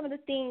 What are some of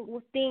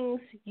the things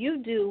you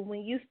do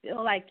when you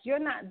feel like you're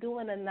not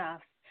doing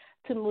enough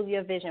to move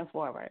your vision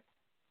forward?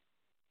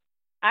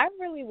 I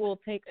really will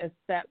take a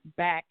step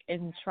back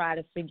and try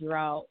to figure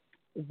out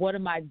what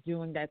am I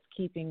doing that's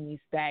keeping me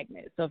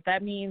stagnant? So if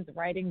that means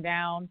writing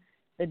down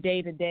the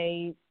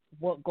day-to-day,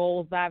 what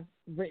goals I've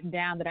written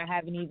down that I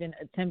haven't even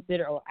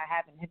attempted or I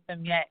haven't hit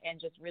them yet, and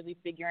just really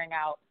figuring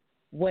out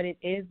what it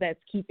is that's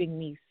keeping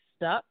me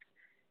stuck,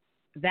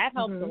 that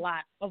helps a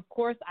lot. Of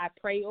course, I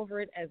pray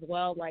over it as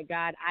well. Like,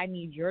 God, I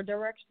need your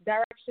direction.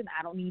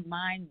 I don't need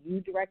mine.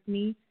 You direct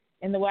me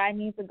in the way I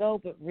need to go.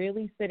 But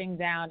really sitting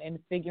down and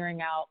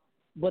figuring out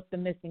what the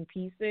missing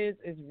piece is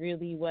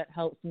really what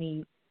helps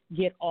me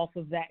get off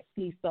of that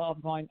seesaw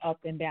of going up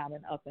and down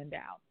and up and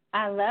down.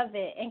 I love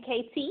it. And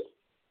KT?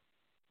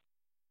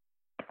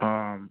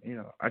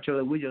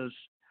 Actually,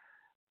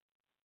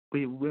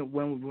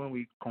 when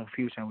we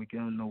confuse and we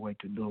don't know what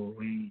to do,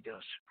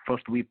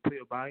 we pray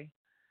about it,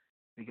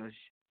 because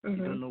you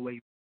don't know where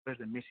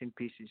the missing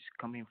piece is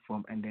coming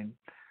from, and then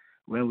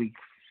when we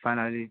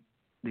finally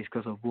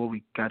discuss of what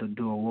we got to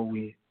do or what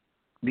we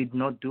did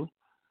not do,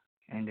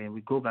 and then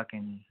we go back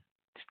and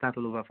start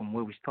all over from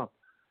where we stopped.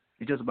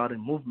 It's just about a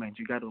movement.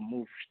 You got to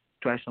move,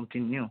 try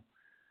something new.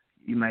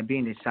 You might be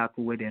in a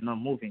circle where they're not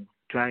moving.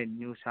 Try a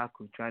new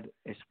circle. Try to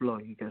explore,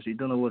 because you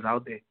don't know what's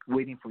out there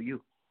waiting for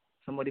you.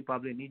 Somebody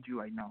probably needs you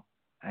right now,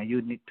 and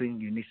you need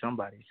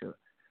somebody. So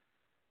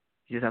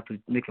you just have to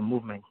make a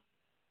movement.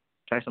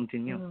 Try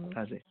something new.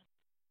 That's it.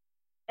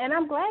 And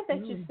I'm glad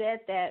that you said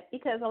that,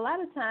 because a lot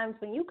of times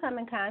when you come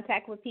in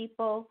contact with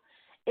people,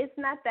 it's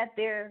not that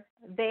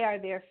they are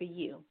there for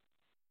you.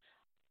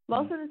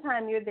 Most of the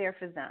time, you're there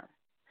for them.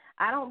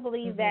 I don't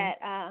believe that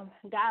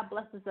God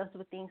blesses us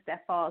with things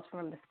that falls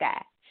from the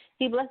sky.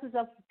 He blesses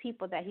us with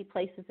people that he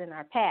places in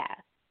our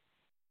path.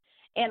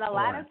 And a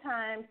lot of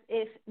times,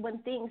 when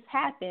things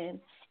happen,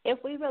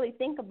 if we really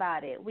think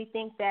about it, we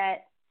think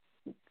that,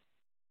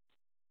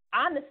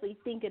 honestly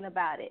thinking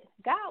about it,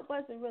 God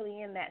wasn't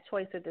really in that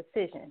choice or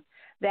decision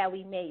that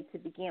we made to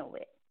begin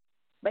with.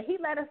 But he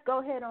let us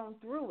go head on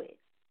through it.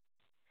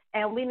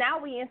 And we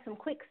in some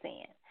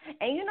quicksand.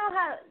 And you know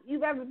how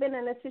you've ever been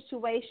in a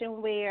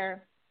situation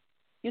where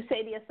you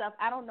say to yourself,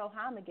 I don't know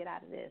how I'm going to get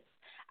out of this.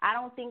 I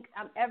don't think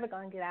I'm ever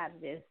going to get out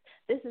of this.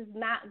 This is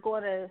not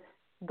going to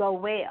go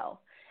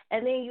well.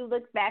 And then you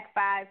look back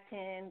 5,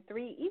 10,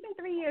 3, even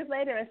 3 years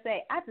later and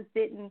say, I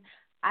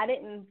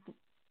didn't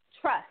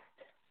trust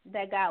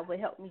that God would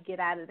help me get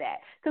out of that.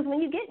 Because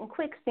when you get in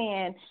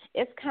quicksand,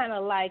 it's kind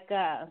of like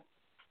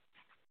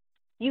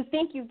you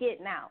think you're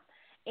getting out.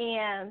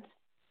 And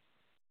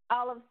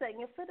all of a sudden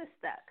your foot is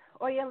stuck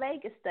or your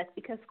leg is stuck,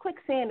 because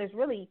quicksand is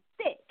really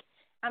thick.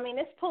 I mean,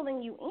 it's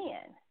pulling you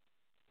in.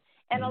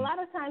 And a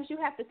lot of times you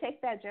have to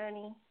take that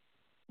journey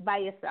by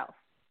yourself.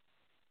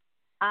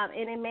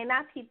 And it may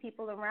not be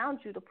people around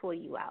you to pull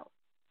you out.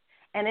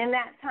 And in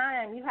that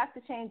time, you have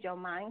to change your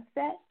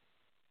mindset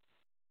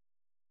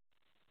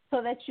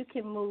so that you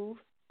can move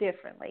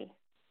differently.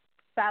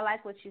 So I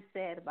like what you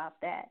said about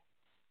that.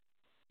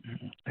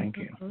 Thank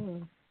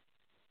you.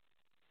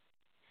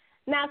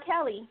 Now,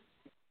 Kelli,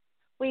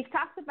 we've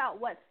talked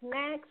about what's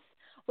next.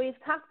 We've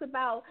talked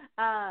about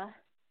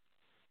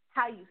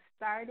how you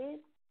started.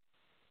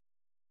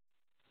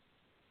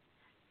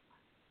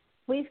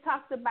 We've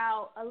talked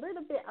about a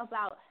little bit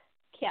about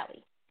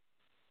Kelli.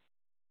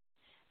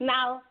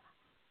 Now,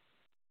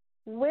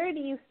 where do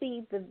you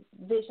see the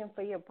vision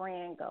for your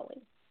brand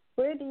going?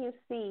 Where do you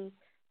see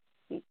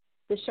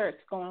the shirts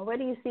going? Where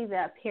do you see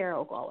the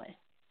apparel going?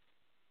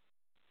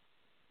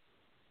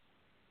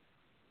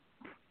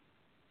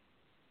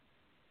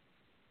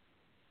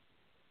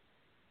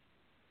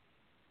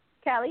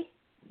 Kelli?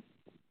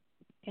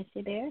 Is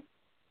she there?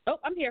 Oh,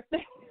 I'm here.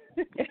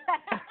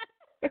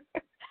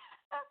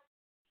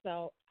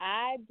 So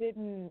I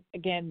didn't,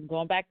 again,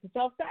 going back to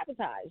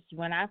self-sabotage.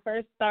 When I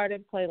first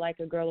started Play Like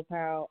a Girl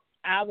Apparel,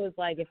 I was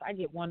like, if I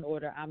get one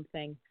order, I'm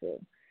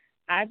thankful.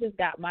 I just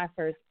got my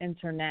first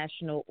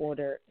international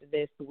order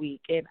this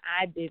week, and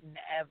I didn't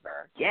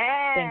ever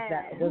think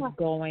that was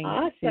going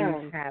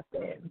to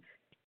happen.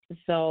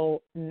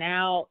 So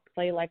now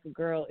Play Like a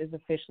Girl is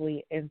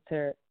officially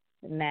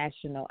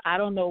international. I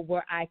don't know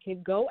where I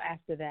could go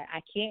after that.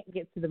 I can't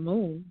get to the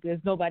moon.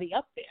 There's nobody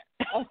up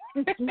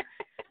there.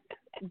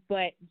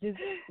 But just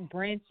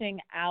branching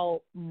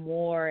out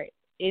more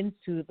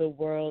into the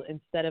world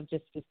instead of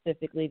just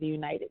specifically the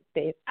United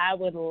States. I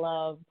would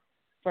love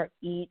for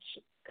each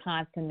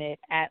continent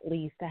at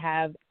least to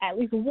have at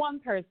least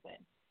one person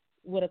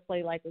with a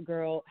Play Like a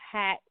Girl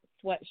hat,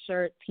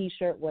 sweatshirt,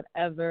 T-shirt,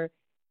 whatever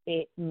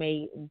it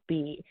may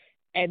be.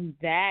 And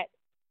that,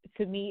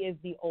 to me, is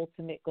the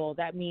ultimate goal.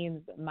 That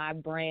means my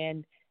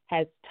brand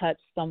has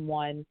touched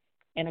someone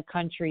in a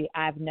country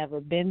I've never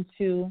been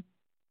to,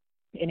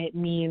 and it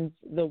means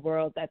the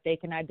world that they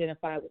can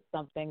identify with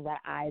something that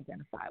I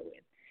identify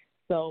with.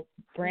 So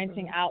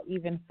branching out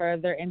even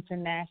further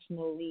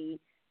internationally,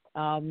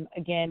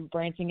 again,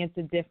 branching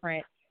into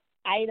different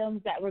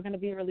items that we're going to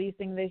be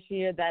releasing this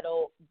year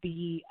that'll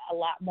be a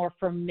lot more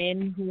for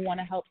men who want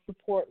to help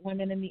support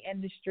women in the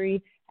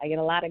industry. I get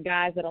a lot of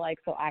guys that are like,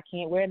 so I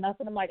can't wear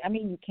nothing. I'm like, I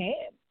mean, you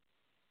can.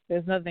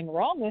 There's nothing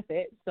wrong with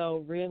it.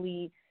 So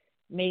really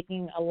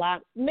making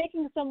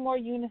some more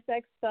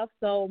unisex stuff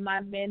so my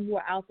men who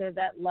are out there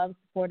that love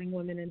supporting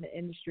women in the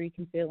industry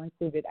can feel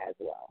included as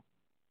well.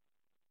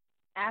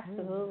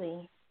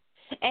 Absolutely.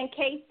 And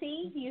KT,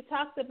 you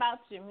talked about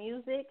your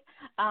music,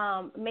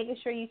 making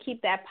sure you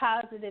keep that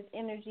positive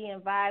energy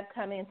and vibe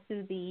coming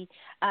to the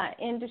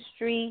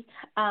industry.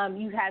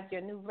 You have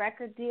your new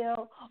record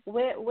deal.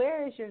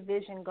 Where is your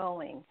vision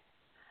going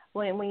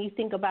when you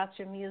think about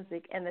your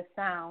music and the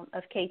sound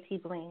of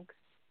KT Blingz?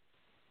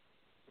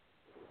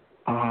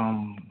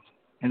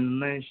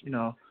 And then,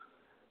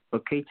 for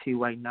KT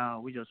right now,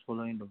 we're just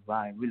following the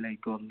vibe. We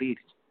let God lead.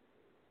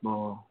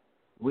 But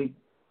we're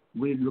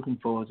looking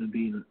forward to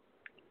be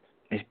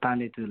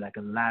expanded to like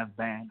a live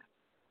band,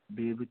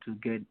 be able to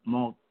get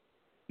more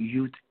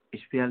youth,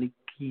 especially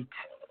kids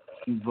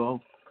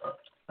involved,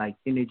 like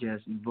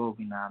teenagers involved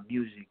in our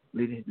music.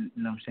 You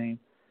know what I'm saying?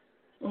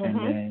 Mm-hmm. And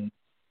then,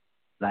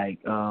 like,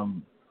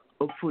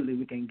 hopefully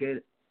we can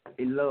get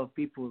a lot of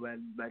people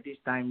by this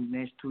time,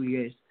 next 2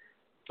 years,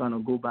 trying to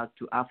go back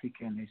to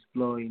Africa and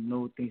explore,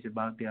 know things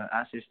about their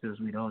ancestors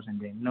with us, and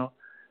then,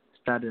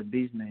 start a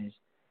business.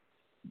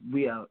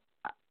 We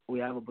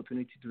have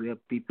opportunity to help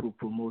people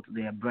promote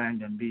their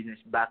brand and business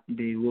back in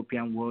the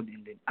European world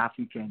and the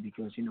African,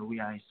 because, we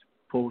are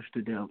exposed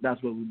to them.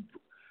 That's where we're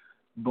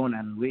born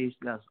and raised.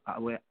 That's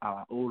where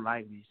our whole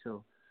life is.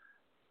 So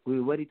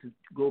we're ready to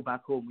go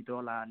back home with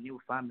all our new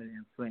family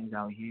and friends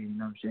out here, you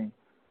know what I'm saying?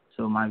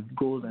 So my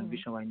goal and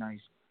vision right now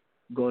is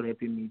God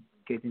helping me,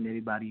 getting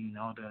everybody in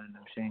order, you know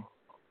what I'm saying?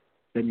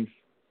 Getting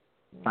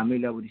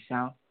familiar with the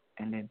sound,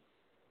 and then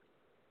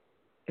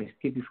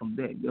escape it from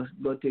there. Just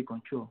God take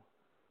control.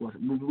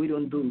 We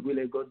don't do it. We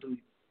let God do it.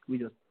 We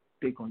just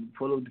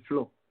follow the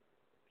flow.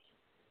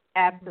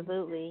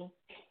 Absolutely.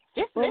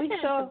 Just listening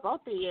to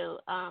both of you,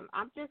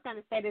 I'm just going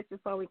to say this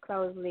before we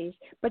close, Lissha,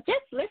 but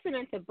just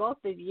listening to both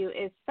of you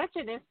is such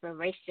an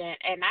inspiration,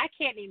 and I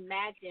can't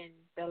imagine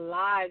the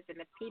lives and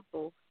the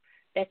people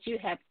that you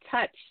have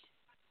touched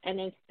and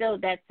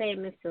instilled that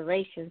same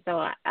inspiration. So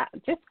I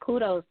just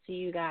kudos to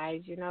you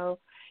guys. You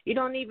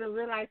don't even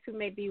realize who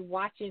may be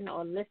watching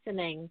or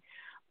listening,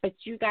 but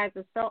you guys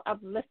are so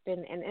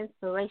uplifting and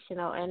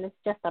inspirational, and it's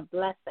just a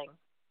blessing.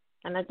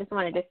 And I just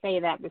wanted to say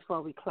that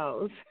before we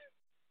close.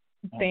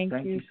 Thank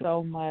you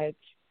so much.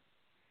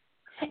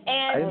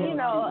 And,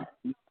 go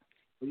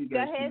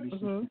ahead.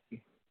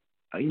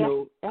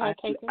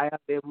 Aya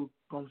devil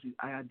comes with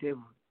Aya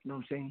devil, you know what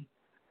I'm saying?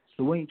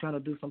 So when you're trying to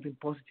do something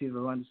positive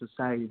around the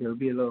society, there will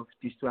be a lot of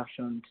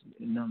distractions,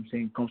 you know what I'm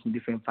saying, comes in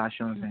different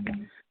fashions.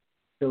 And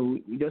so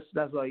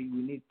that's why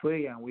we need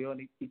prayer, and we all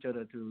need each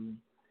other to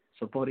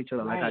support each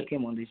other. Right. Like I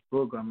came on this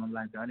program, I'm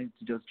like, I need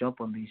to just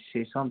jump on this,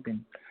 say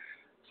something.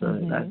 So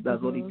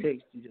that's what it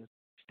takes to just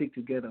stick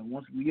together.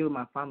 Once you're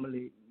my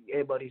family,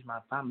 everybody's my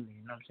family,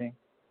 you know what I'm saying?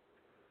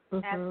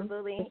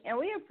 Absolutely. And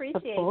we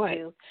appreciate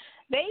you.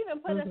 They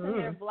even put us in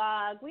their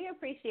blog. We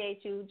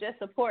appreciate you just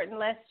supporting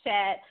Let's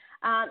Chat.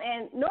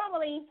 And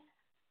normally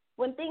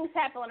when things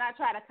happen, I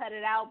try to cut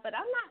it out, but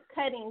I'm not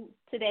cutting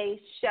today's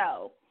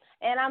show.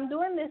 And I'm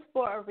doing this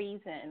for a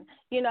reason.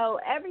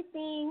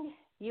 Everything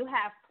you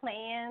have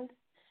planned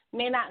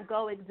may not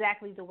go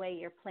exactly the way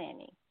you're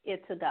planning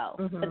it to go.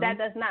 But that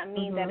does not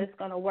mean that it's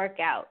going to work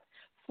out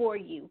for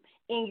you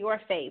in your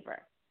favor.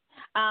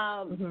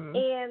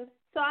 And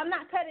so I'm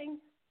not cutting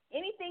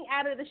anything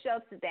out of the show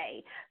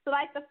today. So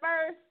like the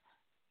first,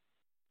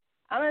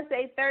 I'm going to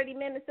say 30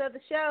 minutes of the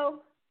show,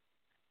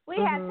 we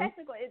had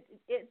technical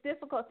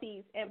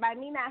difficulties. And by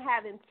me not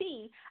having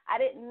tea, I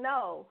didn't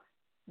know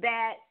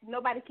that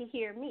nobody could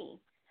hear me.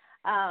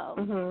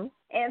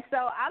 And so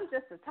I'm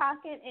just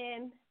talking,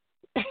 and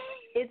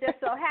it just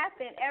so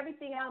happened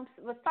everything I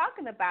was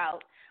talking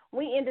about,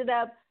 we ended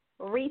up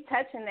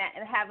retouching that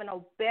and having a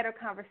better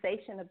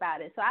conversation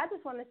about it. So I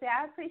just want to say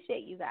I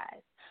appreciate you guys.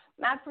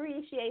 And I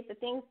appreciate the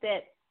things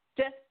that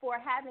just for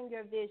having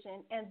your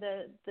vision and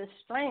the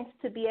strength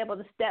to be able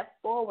to step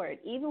forward,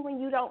 even when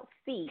you don't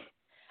see.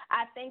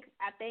 I thank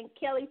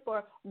Kelli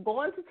for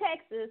going to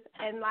Texas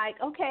and like,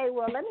 okay,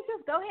 well, let me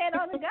just go ahead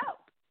on and go.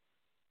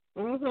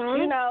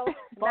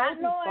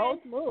 Not knowing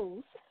both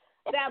moves.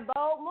 That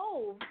bold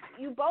move.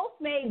 You both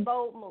made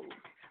bold moves,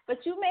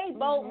 but you made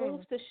bold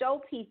moves to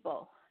show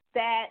people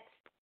that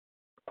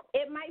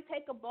it might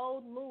take a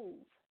bold move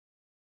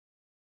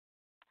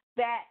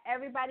that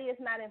everybody is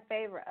not in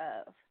favor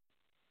of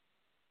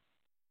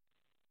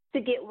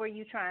to get where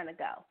you're trying to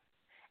go.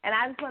 And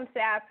I just want to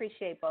say I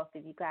appreciate both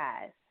of you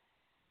guys.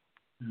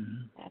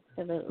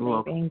 Absolutely.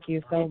 Well, thank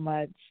you so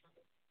much.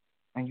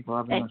 Thank you for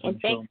having us on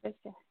the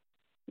show.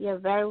 You're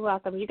very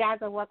welcome. You guys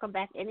are welcome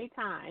back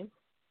anytime.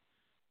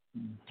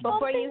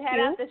 Before you head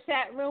out the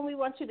chat room, we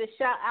want you to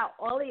shout out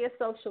all of your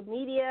social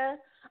media.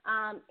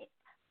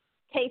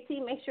 KT,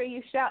 make sure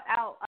you shout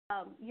out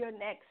your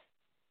next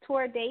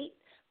tour date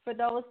for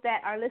those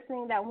that are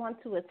listening that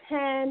want to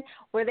attend,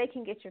 where they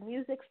can get your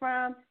music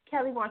from.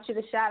 Kelli wants you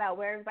to shout out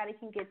where everybody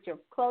can get your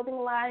clothing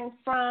line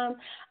from.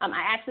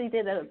 I actually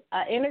did an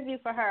interview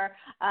for her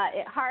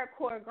at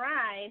Hardcore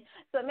Grind.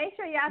 So make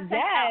sure y'all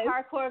check out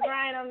Hardcore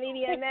Grind on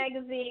Media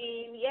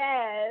Magazine.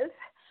 Yes.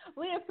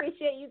 We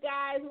appreciate you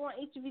guys. We want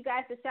each of you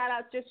guys to shout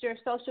out just your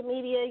social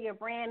media, your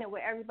brand, and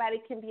where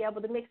everybody can be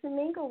able to mix and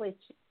mingle with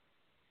you.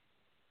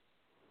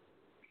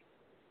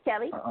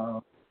 Kelli?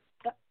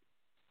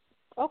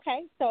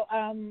 Okay, so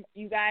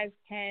you guys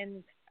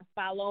can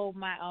follow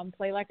my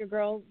Play Like a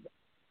Girl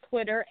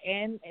Twitter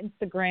and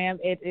Instagram.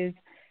 It is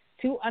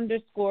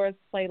 2_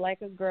 Play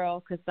Like a Girl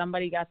because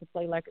somebody got to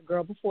play like a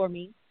girl before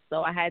me,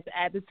 so I had to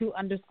add the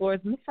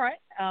 2_ in the front.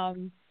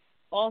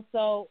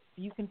 Also,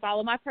 you can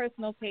follow my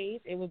personal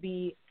page. It would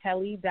be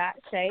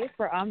kelly.shay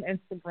for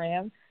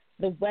Instagram.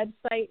 The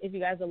website, if you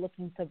guys are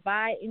looking to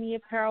buy any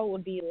apparel,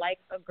 would be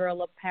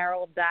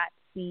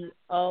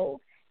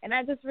likeagirlapparel.co. And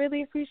I just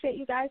really appreciate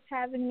you guys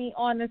having me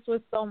on. This was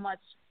so much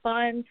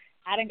fun.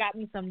 I done got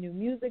me some new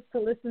music to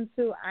listen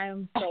to. I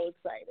am so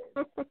excited.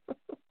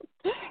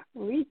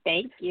 We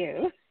thank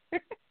you.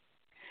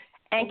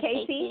 And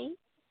KT?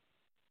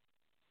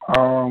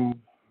 I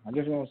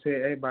just want to say,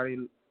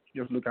 everybody,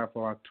 just look out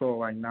for our tour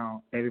right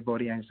now.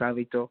 Everybody in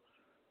Savito,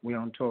 we're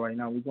on tour right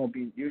now. We're going to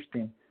be in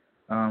Houston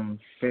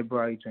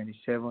February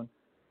 27th,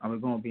 and we're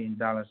going to be in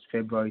Dallas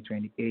February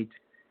 28th.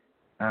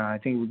 I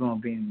think we're going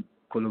to be in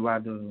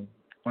Colorado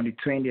on the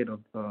 20th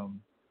of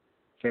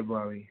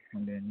February,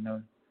 and then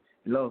a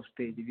lot of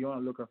states. If you want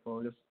to look up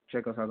for, just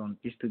check us out on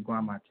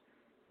Instagram at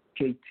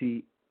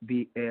KTBLINGZ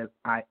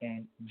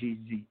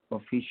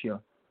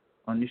official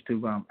on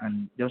Instagram,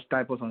 and just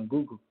type us on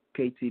Google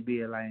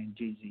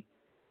KTBLINGZ.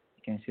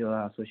 You can see all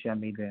our social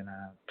media and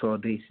our tour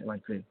dates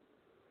right there.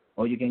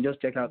 Or you can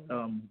just check out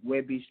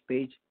Webby's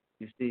page.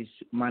 It's this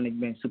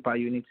management super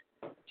unit.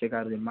 Check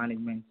out the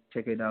management.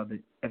 Check it out.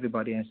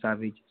 Everybody in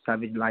Savage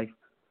Life.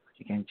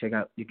 You can check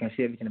out. You can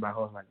see everything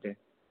about us right there.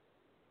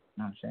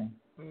 You know what I'm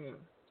saying?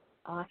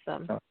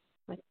 Awesome. So,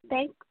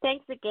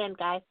 thanks again,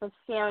 guys, for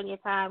sharing your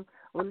time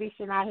with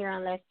Lissha and I here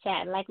on Let's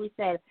Chat. And like we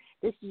said,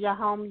 this is your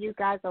home. You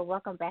guys are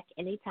welcome back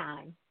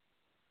anytime.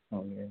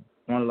 Oh yeah.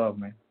 One love,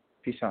 man.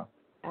 Peace out.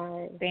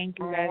 Thank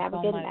you guys so much. Have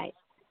a good much. night.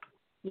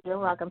 You're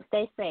welcome.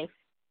 Stay safe.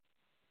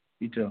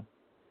 You too.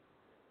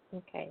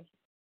 Okay.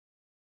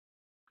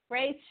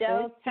 Great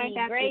show, T.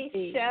 Great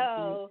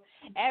show.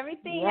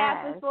 Everything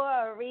happens for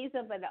a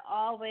reason, but it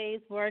always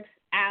works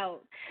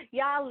out.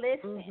 Y'all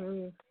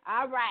listen.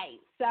 All right.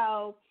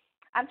 So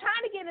I'm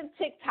trying to get a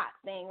TikTok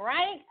thing,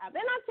 right? I've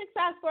been on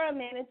TikTok for a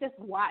minute just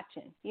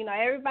watching. You know,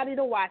 everybody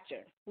the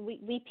watcher.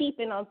 We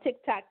peeping on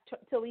TikTok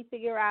till we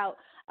figure out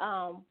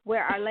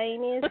where our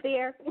lane is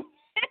there.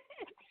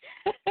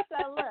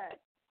 So look.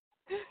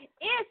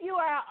 If you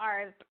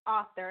are an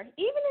author, even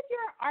if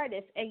you're an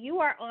artist and you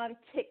are on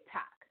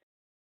TikTok,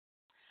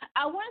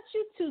 I want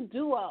you to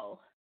duo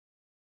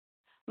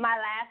my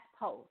last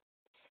post.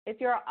 If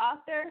you're an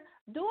author,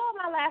 duo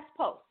my last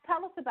post.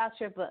 Tell us about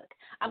your book.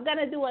 I'm going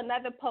to do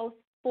another post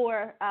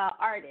for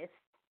artists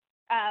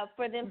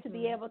for them to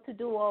be able to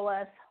duo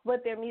us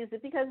with their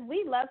music because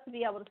we love to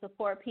be able to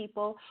support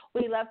people.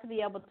 We love to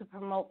be able to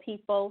promote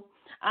people.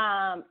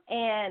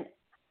 And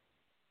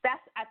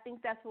I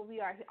think that's what we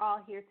are all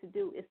here to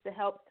do is to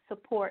help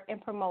support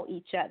and promote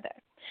each other.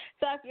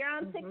 So if you're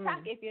on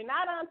TikTok, if you're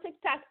not on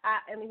TikTok, I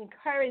am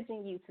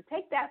encouraging you to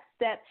take that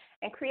step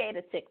and create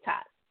a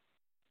TikTok.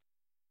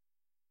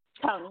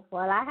 Toni.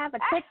 Well, I have a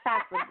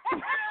TikTok.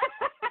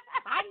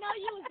 I know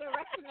you was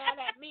directing that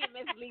at me,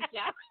 Miss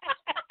Lissha.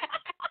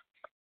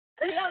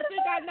 You don't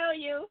think I know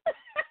you?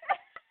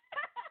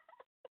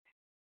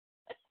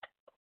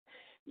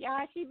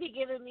 Y'all, she be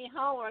giving me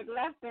homework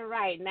left and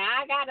right. Now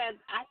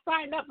I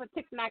signed up for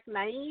TikTok.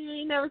 Now you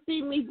ain't never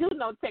seen me do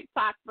no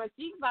TikTok, but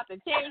she's about to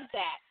change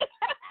that.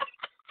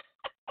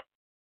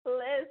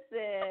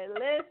 Listen.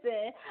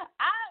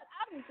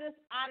 I'm just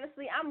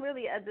honestly, I'm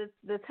really a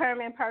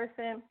determined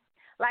person.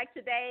 Like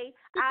today,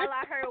 all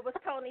I heard was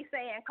Toni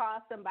saying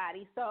call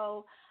somebody.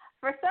 So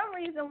for some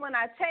reason, when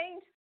I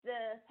changed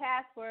the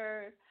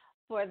password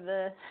for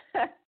the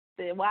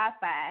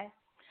Wi-Fi,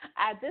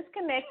 I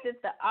disconnected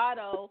the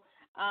auto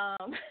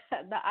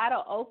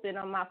open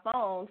on my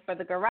phone for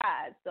the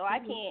garage. So I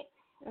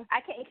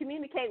can't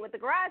communicate with the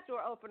garage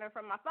door opener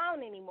from my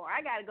phone anymore.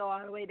 I got to go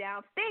all the way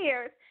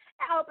downstairs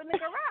and open the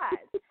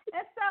garage.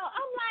 And so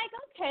I'm like,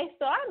 okay,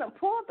 so I done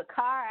pulled the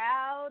car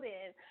out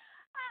and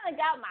I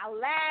done got my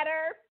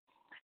ladder.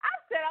 I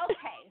said,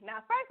 okay.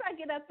 Now, first I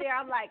get up there,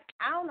 I'm like,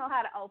 I don't know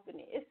how to open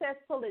it. It says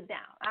pull it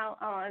down. I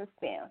don't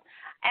understand.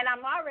 And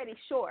I'm already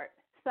short.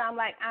 So I'm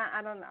like,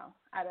 I don't know.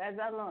 I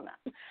don't know.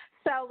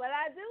 So what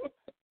I do,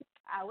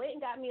 I went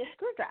and got me a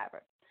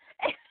screwdriver.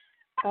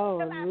 Oh,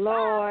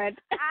 Lord.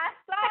 I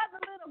saw the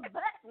little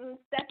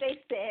buttons that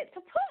they said to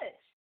push.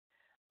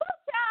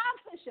 I'm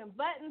pushing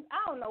buttons.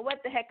 I don't know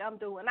what the heck I'm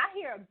doing. I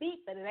hear a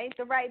beep, but it ain't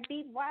the right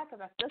beep. Why?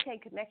 Because I still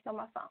can't connect on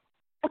my phone.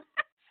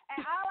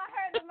 And all I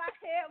heard in my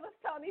head was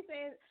Toni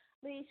saying,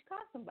 please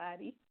call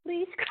somebody.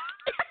 Please call.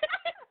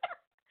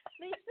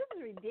 Leash, this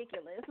is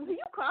ridiculous. Will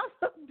you call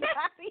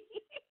somebody?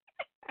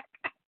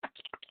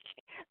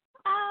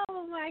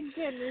 Oh, my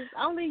goodness.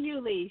 Only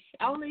you, Leash.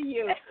 Only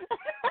you.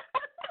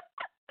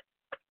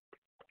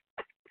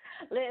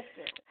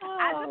 Listen,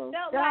 I just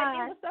felt like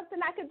it was something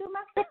I could do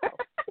myself.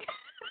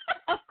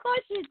 Of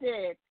course you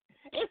did.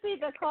 It's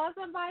either call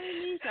somebody,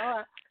 Leash,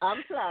 or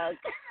unplug.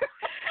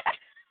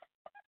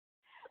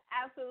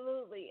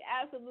 Absolutely.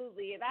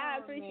 And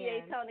I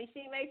appreciate Toni.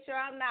 She makes sure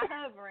I'm not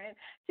hovering.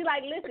 She's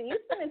like, listen,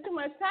 you're spending too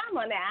much time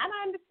on that. I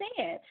don't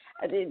understand.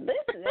 I said,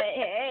 listen,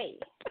 hey,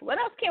 what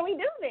else can we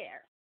do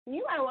there?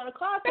 You might want to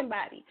call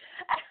somebody.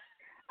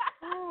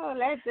 Oh,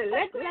 let the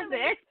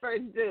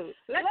experts do.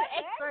 Let the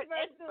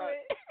experts do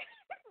it.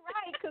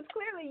 Right, because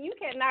clearly you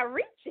cannot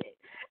reach it.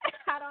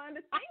 I don't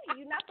understand.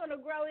 You're not going to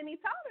grow any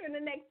taller in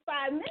the next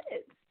 5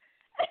 minutes.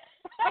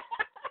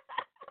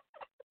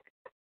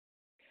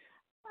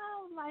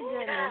 Oh, my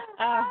goodness.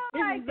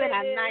 This has been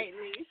a night,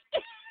 Leash.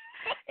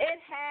 It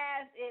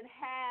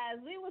has.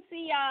 We will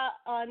see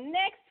y'all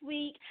next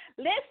week.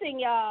 Listen,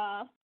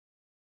 y'all.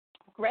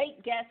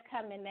 Great guest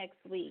coming next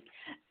week.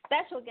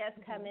 Special guest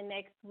coming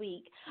next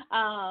week.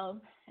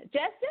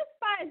 Just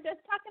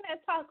talking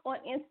that talk on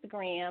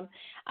Instagram.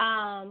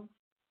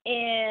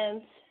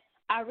 And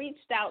I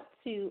reached out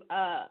to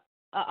an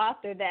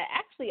author that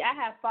actually I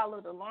have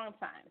followed a long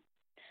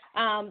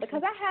time.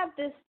 Because I have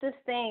this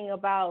thing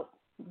about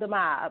the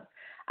mob.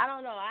 I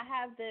don't know. I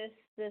have this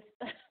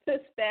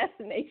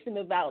fascination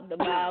about the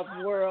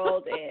mob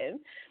world and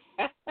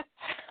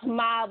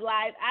mob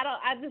life.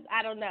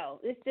 I don't know.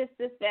 It's just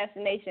this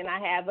fascination I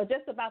have, but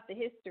just about the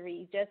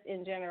history, just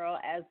in general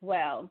as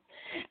well.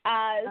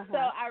 So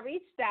I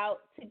reached out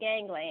to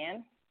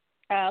Gangland,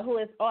 who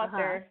is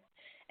author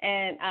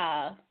and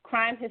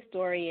crime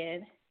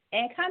historian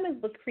and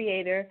comic book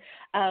creator,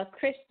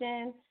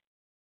 Christian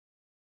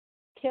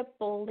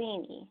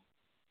Cipollini,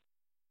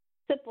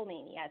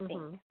 I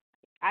think. Mm-hmm.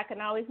 I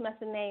can always mess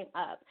the name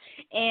up.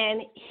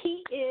 And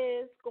he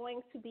is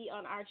going to be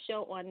on our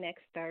show on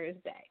next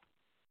Thursday.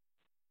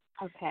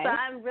 Okay. So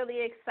I'm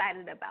really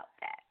excited about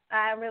that.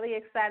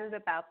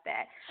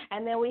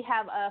 And then we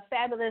have a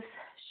fabulous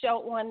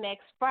show on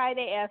next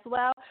Friday as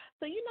well.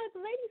 So, the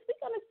ladies,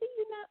 we're going to see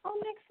you on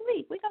next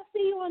week. We're going to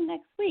see you on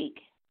next week.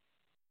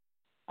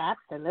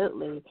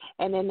 Absolutely.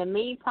 And in the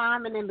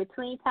meantime and in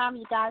between time,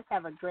 you guys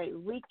have a great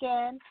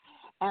weekend.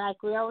 And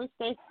like we always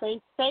say, stay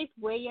safe,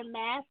 wear your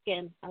mask,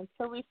 and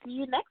until we see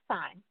you next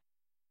time.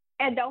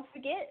 And don't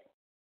forget,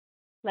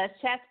 Let's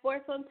Chat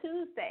Sports on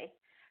Tuesday.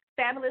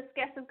 Fabulous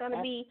guest is going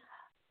to be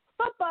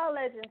football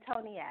legend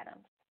Toni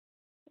Adams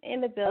in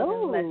the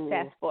building. Let's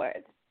Chat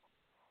Sports.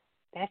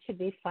 That should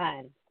be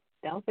fun.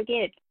 Don't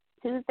forget,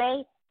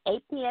 Tuesday,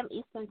 8 p.m.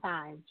 Eastern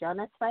Time. Join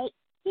us right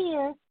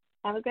here.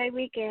 Have a great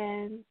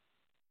weekend.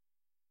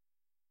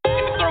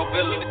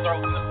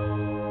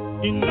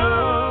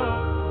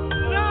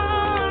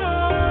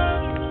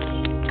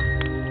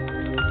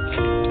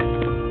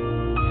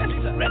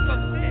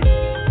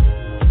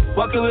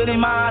 Walking with the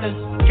models,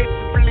 get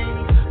the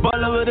Blingz,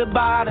 ballin' with the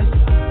bodies.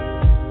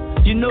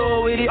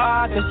 With the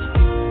artists,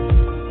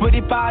 with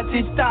the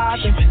party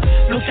starting.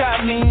 Look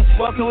at me,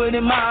 walking with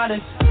the models.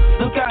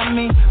 Look at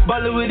me,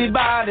 ballin' with the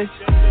bodies.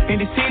 In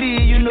the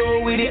city,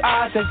 with the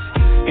artists.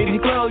 In the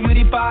club, with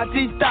the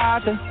party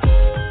starting.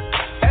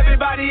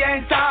 Everybody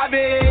ain't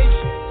savage.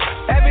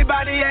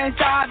 Everybody ain't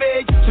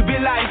savage. To be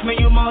like me,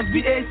 you must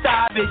be a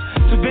savage.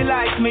 To be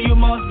like me, you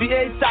must be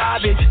a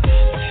savage.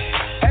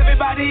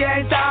 Everybody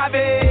ain't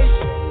savage.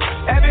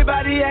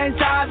 Everybody ain't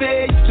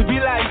savage. To be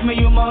like me,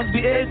 you must be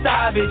a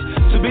savage.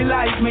 To be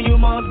like me, you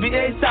must be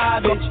a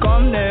savage.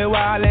 Come there,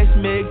 while let's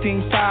make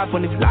things stop.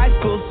 When this life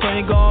goes on,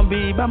 you gon'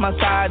 be by my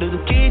side. The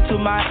key to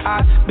my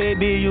heart,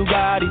 baby, you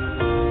got it.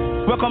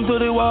 Welcome to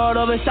the world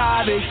of a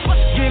savage.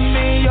 Give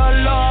me your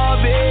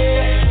love,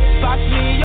 babe. Pass me